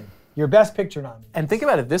put them in. Your Best Picture nominees. And think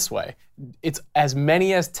about it this way. It's as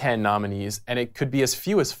many as 10 nominees, and it could be as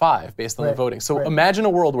few as 5 based on the Right, voting. So right. imagine a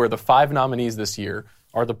world where the 5 nominees this year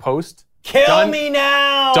are The Post, Kill me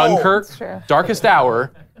now! Dunkirk, true. Darkest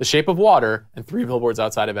Hour, The Shape of Water, and 3 Billboards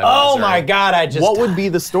Outside of Ebbing, Oh Missouri. my God! What would be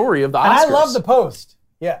the story of the Oscars? And I love The Post.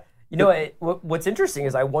 Yeah. You know, what's interesting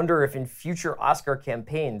is I wonder if in future Oscar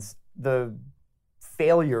campaigns, the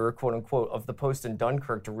failure, quote unquote, of The Post and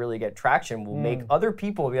Dunkirk to really get traction will make other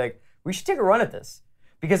people be like, we should take a run at this.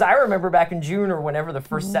 Because I remember back in June or whenever the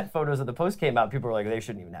first set photos of The Post came out, people were like, they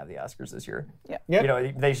shouldn't even have the Oscars this year. Yeah. Yep. You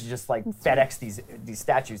know, they should just like FedEx these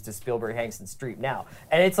statues to Spielberg, Hanks, and Streep now.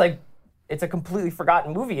 And it's like, it's a completely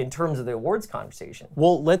forgotten movie in terms of the awards conversation.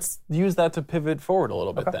 Well, let's use that to pivot forward a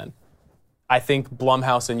little bit then. I think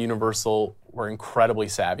Blumhouse and Universal were incredibly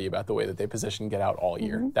savvy about the way that they positioned Get Out all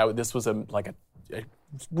year. This was a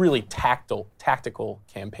really tactical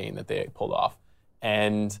campaign that they pulled off.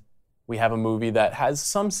 And we have a movie that has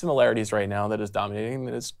some similarities right now that is dominating,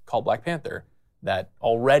 that is called Black Panther, that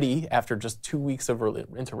already, after just 2 weeks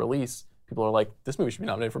into release, people are like, this movie should be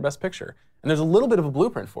nominated for Best Picture. And there's a little bit of a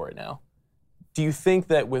blueprint for it now. Do you think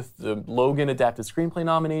that with the Logan adapted screenplay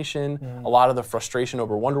nomination, a lot of the frustration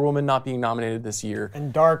over Wonder Woman not being nominated this year,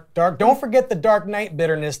 And dark. Don't forget the Dark Knight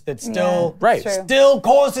bitterness that still Right. True. still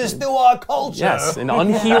courses through our culture. yes, an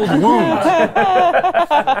unhealed wound.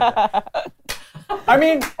 I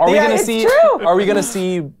mean, Are we yeah, going to it's see? true. Are we going to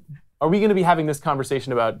see? Are we going to be having this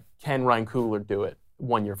conversation about can Ryan Coogler do it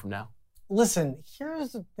 1 year from now? Listen,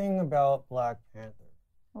 here's the thing about Black Panther.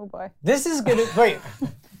 Oh boy. This is gonna wait.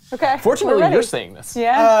 Okay. Fortunately, we're ready. you're saying this.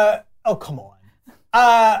 Yeah. Oh, come on.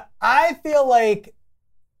 I feel like,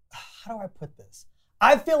 how do I put this?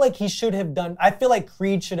 I feel like I feel like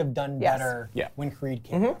Creed should have done Yes. better Yeah. when Creed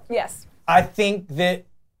came out. Yes. I think that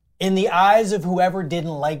in the eyes of whoever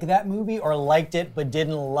didn't like that movie or liked it but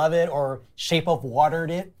didn't love it or Shape of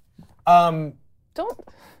Watered it. Don't.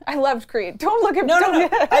 I loved Creed. Don't look at me. No.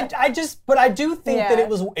 But I do think that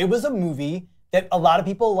it was a movie that a lot of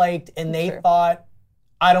people liked, and they thought.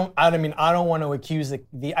 I don't want to accuse I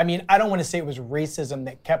don't want to say it was racism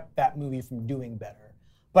that kept that movie from doing better.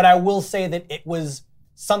 But I will say that it was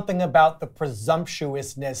something about the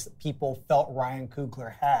presumptuousness people felt Ryan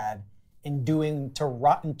Coogler had in doing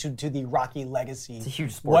to the Rocky legacy. It's a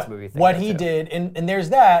huge sports movie thing. What he did, and there's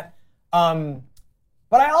that.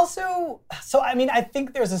 But I also, I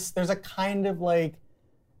think there's a kind of like,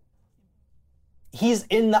 he's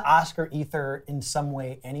in the Oscar ether in some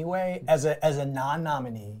way anyway, as a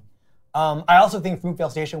non-nominee. I also think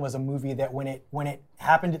Fruitvale Station was a movie that when it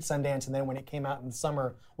happened at Sundance and then when it came out in the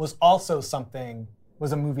summer was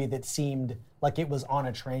a movie that seemed like it was on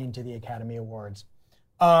a train to the Academy Awards.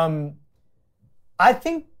 I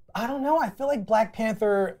feel like Black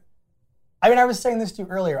Panther, I was saying this to you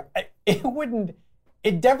earlier,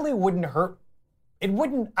 it definitely wouldn't hurt.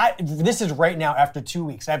 This is right now after 2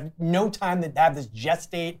 weeks. I have no time to have this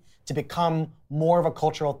gestate to become more of a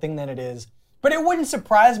cultural thing than it is. But it wouldn't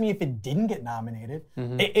surprise me if it didn't get nominated.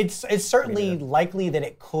 Mm-hmm. It's certainly likely that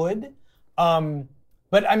it could. But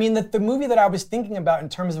the movie that I was thinking about in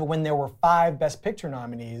terms of when there were 5 Best Picture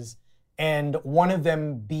nominees, and one of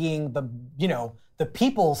them being the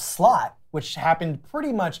People's Slot, which happened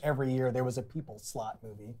pretty much every year. There was a People's Slot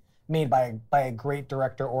movie made by a great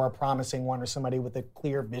director or a promising one or somebody with a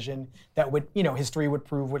clear vision that would, history would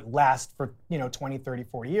prove would last for, 20, 30,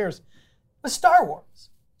 40 years. But Star Wars.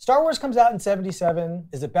 Star Wars comes out in 1977,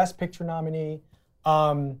 is a Best Picture nominee.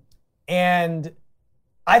 And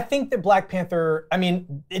I think that Black Panther,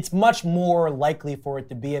 it's much more likely for it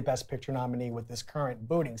to be a Best Picture nominee with this current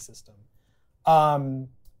voting system.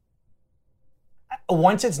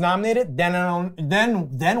 Once it's nominated,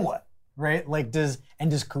 then what? Right? Does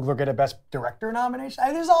Coogler get a Best Director nomination?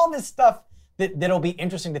 There's all this stuff that'll be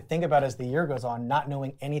interesting to think about as the year goes on, not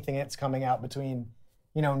knowing anything that's coming out between,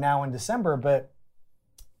 now and December. But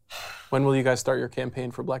when will you guys start your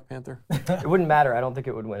campaign for Black Panther? It wouldn't matter. I don't think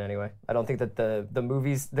it would win anyway. I don't think that the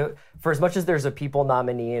movies, for as much as there's a People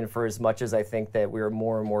nominee, and for as much as I think that we're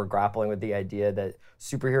more and more grappling with the idea that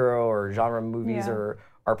superhero or genre movies are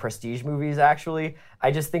prestige movies, actually,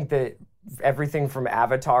 I just think that everything from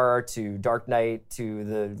Avatar to Dark Knight to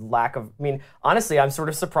the lack of, honestly, I'm sort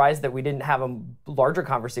of surprised that we didn't have a larger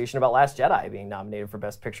conversation about Last Jedi being nominated for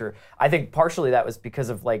Best Picture. I think partially that was because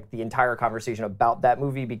of the entire conversation about that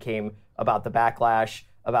movie became about the backlash,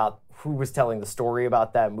 about who was telling the story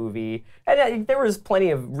about that movie. And there was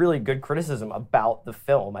plenty of really good criticism about the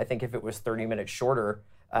film. I think if it was 30 minutes shorter,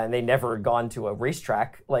 and they never had gone to a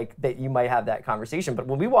racetrack, that you might have that conversation. But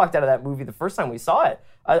when we walked out of that movie the first time we saw it,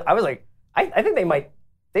 I was like, I think they might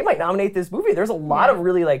nominate this movie. There's a lot of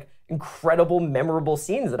really incredible, memorable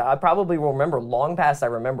scenes that I probably will remember long past I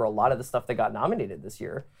remember a lot of the stuff that got nominated this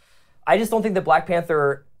year. I just don't think that Black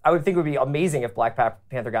Panther, I would think it would be amazing if Black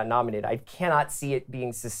Panther got nominated. I cannot see it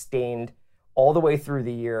being sustained all the way through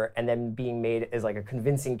the year and then being made as a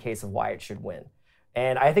convincing case of why it should win.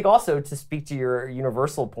 And I think also, to speak to your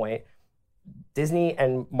Universal point, Disney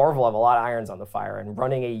and Marvel have a lot of irons on the fire, and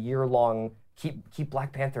running a year-long keep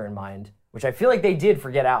Black Panther in mind, which I feel like they did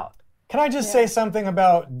forget out. Can I just say something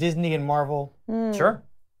about Disney and Marvel? Sure.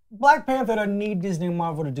 Black Panther doesn't need Disney and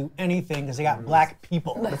Marvel to do anything because they got black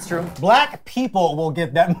people. That's true. Black people will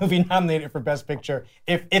get that movie nominated for Best Picture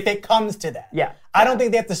if it comes to that. Yeah. I don't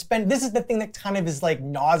think they have to spend. This is the thing that kind of is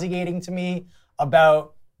nauseating to me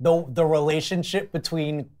about the relationship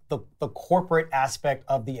between the corporate aspect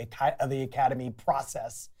of the Academy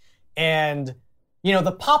process and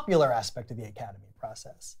the popular aspect of the Academy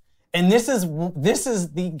process. And this is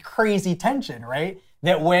the crazy tension, right?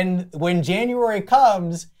 That when January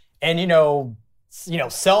comes and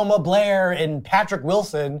Selma Blair and Patrick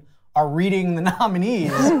Wilson are reading the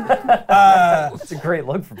nominees. It's a great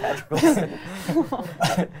look for Patrick Wilson.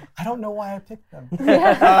 I don't know why I picked them.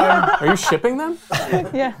 Are you shipping them?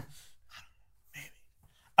 Yeah.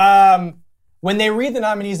 When they read the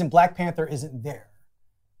nominees and Black Panther isn't there,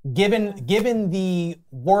 given the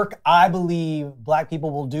work I believe Black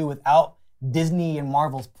people will do without Disney and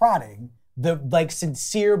Marvel's prodding, the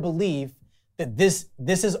sincere belief that this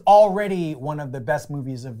is already one of the best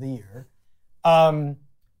movies of the year,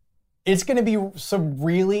 it's going to be some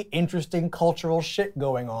really interesting cultural shit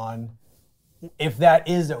going on if that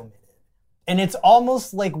is omitted. And it's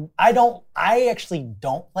almost like I actually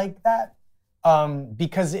don't like that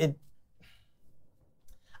because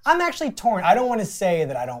I'm actually torn. I don't want to say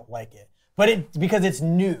that I don't like it, but because it's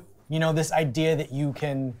new. This idea that you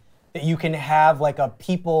can that you can have like a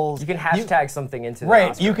people's. You can hashtag something into the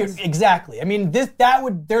right. Oscars. You can exactly. I mean,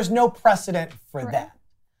 there's no precedent for that.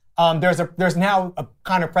 There's now a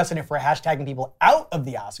kind of precedent for hashtagging people out of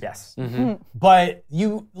the Oscars. Yes. But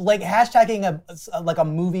you like hashtagging a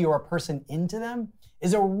movie or a person into them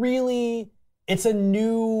is it's a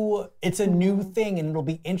new thing, and it'll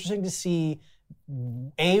be interesting to see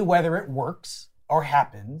A, whether it works or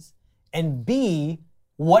happens, and B,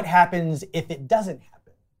 what happens if it doesn't happen.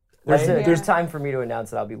 There's time for me to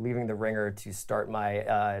announce that I'll be leaving The Ringer to start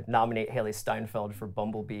my nominate Haley Steinfeld for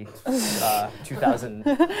Bumblebee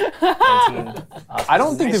 2019. I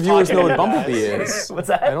don't think the viewers know what Bumblebee is. What's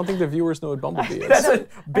that? I don't think the viewers know what Bumblebee is. That's a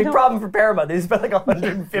big problem for Paramount. They spent like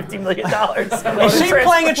 $150 million. Is she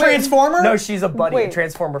playing a Transformer? No, she's a buddy, a Wait.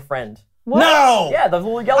 Transformer friend. No! Yeah, the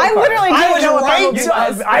little yellow I car. literally I didn't was know what right. Bumblebee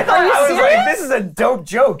was. I thought Are you I was like, serious? this is a dope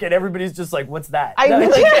joke, and everybody's just like, what's that? I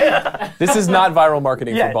really This is not viral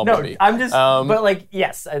marketing yeah, for Bumblebee. no, I'm just, Um, but like,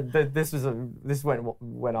 yes, this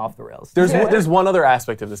went off the rails. There's one other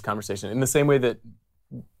aspect of this conversation. In the same way that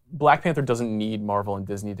Black Panther doesn't need Marvel and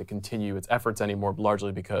Disney to continue its efforts anymore,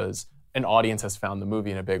 largely because an audience has found the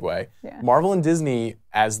movie in a big way. Yeah. Marvel and Disney,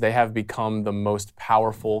 as they have become the most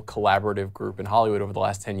powerful collaborative group in Hollywood over the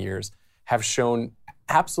last 10 years, have shown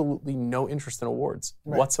absolutely no interest in awards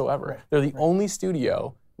whatsoever. They're the only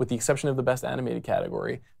studio, with the exception of the Best Animated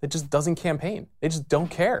category, that just doesn't campaign. They just don't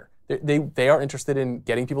care. They are interested in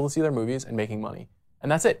getting people to see their movies and making money. And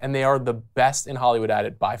that's it. And they are the best in Hollywood at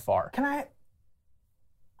it by far. I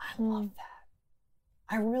love that.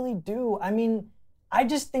 I really do. I mean, I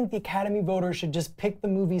just think the Academy voters should just pick the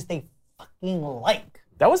movies they fucking like.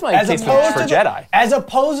 That was my case for Jedi. As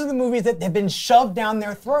opposed to the movies that have been shoved down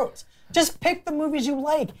their throats. Just pick the movies you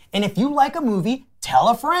like. And if you like a movie, tell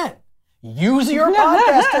a friend. Use your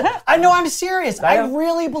podcast. I know, I'm serious. I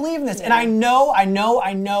really believe in this. And I know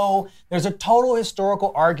there's a total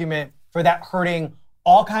historical argument for that hurting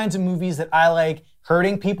all kinds of movies that I like,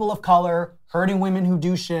 hurting people of color, hurting women who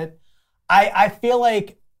do shit. I feel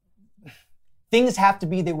like things have to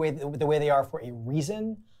be the way they are for a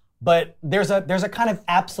reason. But there's a kind of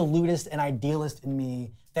absolutist and idealist in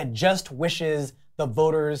me that just wishes the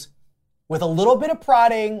voters, with a little bit of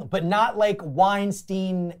prodding, but not like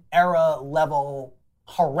Weinstein era level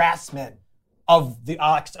harassment of the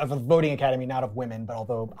voting academy, not of women, but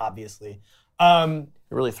although obviously. You're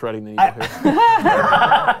really threading the needle here.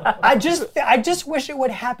 I just wish it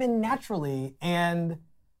would happen naturally, and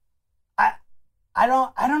I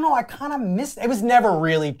don't know. I kind of miss. It was never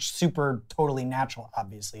really super totally natural.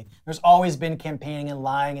 Obviously, there's always been campaigning and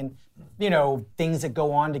lying and things that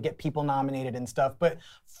go on to get people nominated and stuff. But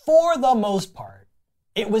for the most part,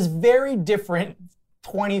 it was very different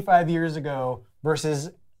 25 years ago versus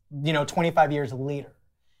 25 years later.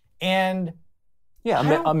 And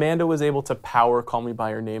yeah, Amanda was able to power "Call Me by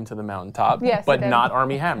Your Name" to the mountaintop, Yes, but she did. not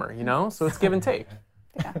Armie Hammer. So it's give and take.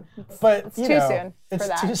 but It's too soon for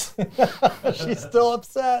that. Too soon. She's still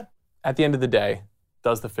upset. At the end of the day,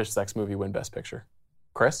 does the Fish Sex movie win Best Picture?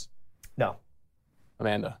 Chris? No.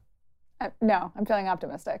 Amanda? No, I'm feeling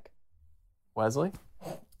optimistic. Wesley?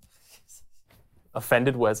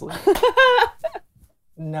 Offended Wesley?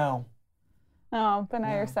 No. Oh, but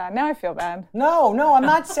now you're sad. Now I feel bad. No, I'm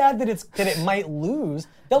not sad that it might lose.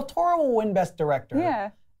 Del Toro will win Best Director. Yeah.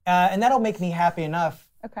 And that'll make me happy enough.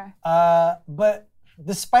 Okay. But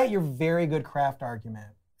despite your very good craft argument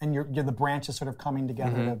and you're the branches sort of coming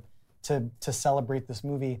together to celebrate this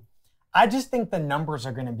movie, I just think the numbers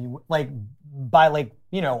are going to be by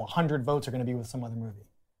 100 votes are going to be with some other movie.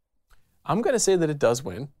 I'm going to say that it does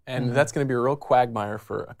win, and that's going to be a real quagmire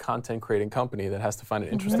for a content-creating company that has to find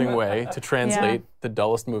an interesting way to translate the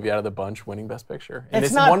dullest movie out of the bunch winning Best Picture. And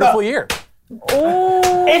it's a wonderful year.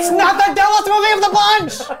 Oh. It's not the dullest movie of the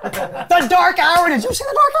bunch! The Dark Hour. Did you see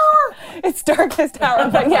The Dark Hour? It's Darkest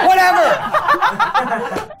Hour, but yeah. Whatever.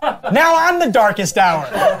 Now I'm the Darkest Hour.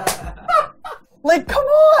 Come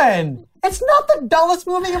on. It's not the dullest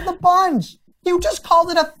movie of the bunch. You just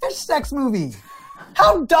called it a fish sex movie.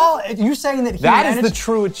 How dull? Are you saying that That is the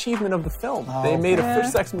true achievement of the film. They made a fish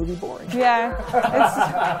sex movie boring. Yeah.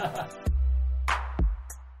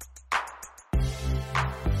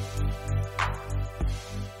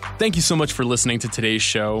 Thank you so much for listening to today's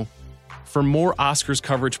show. For more Oscars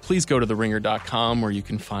coverage, please go to theringer.com, where you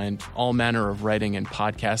can find all manner of writing and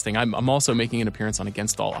podcasting. I'm also making an appearance on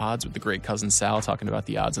Against All Odds with the great cousin Sal, talking about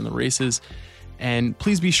the odds in the races. And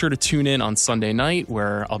please be sure to tune in on Sunday night,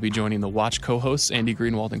 where I'll be joining the Watch co-hosts Andy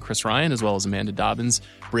Greenwald and Chris Ryan, as well as Amanda Dobbins,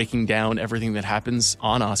 breaking down everything that happens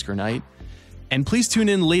on Oscar night. And please tune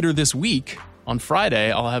in later this week. On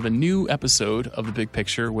Friday, I'll have a new episode of The Big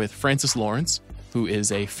Picture with Francis Lawrence, who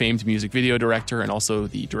is a famed music video director and also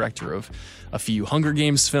the director of a few Hunger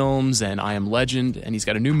Games films and I Am Legend. And he's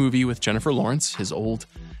got a new movie with Jennifer Lawrence, his old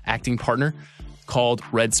acting partner, called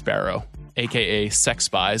Red Sparrow, aka Sex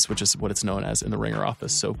Spies, which is what it's known as in the Ringer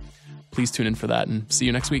office. So please tune in for that and see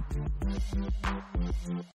you next week.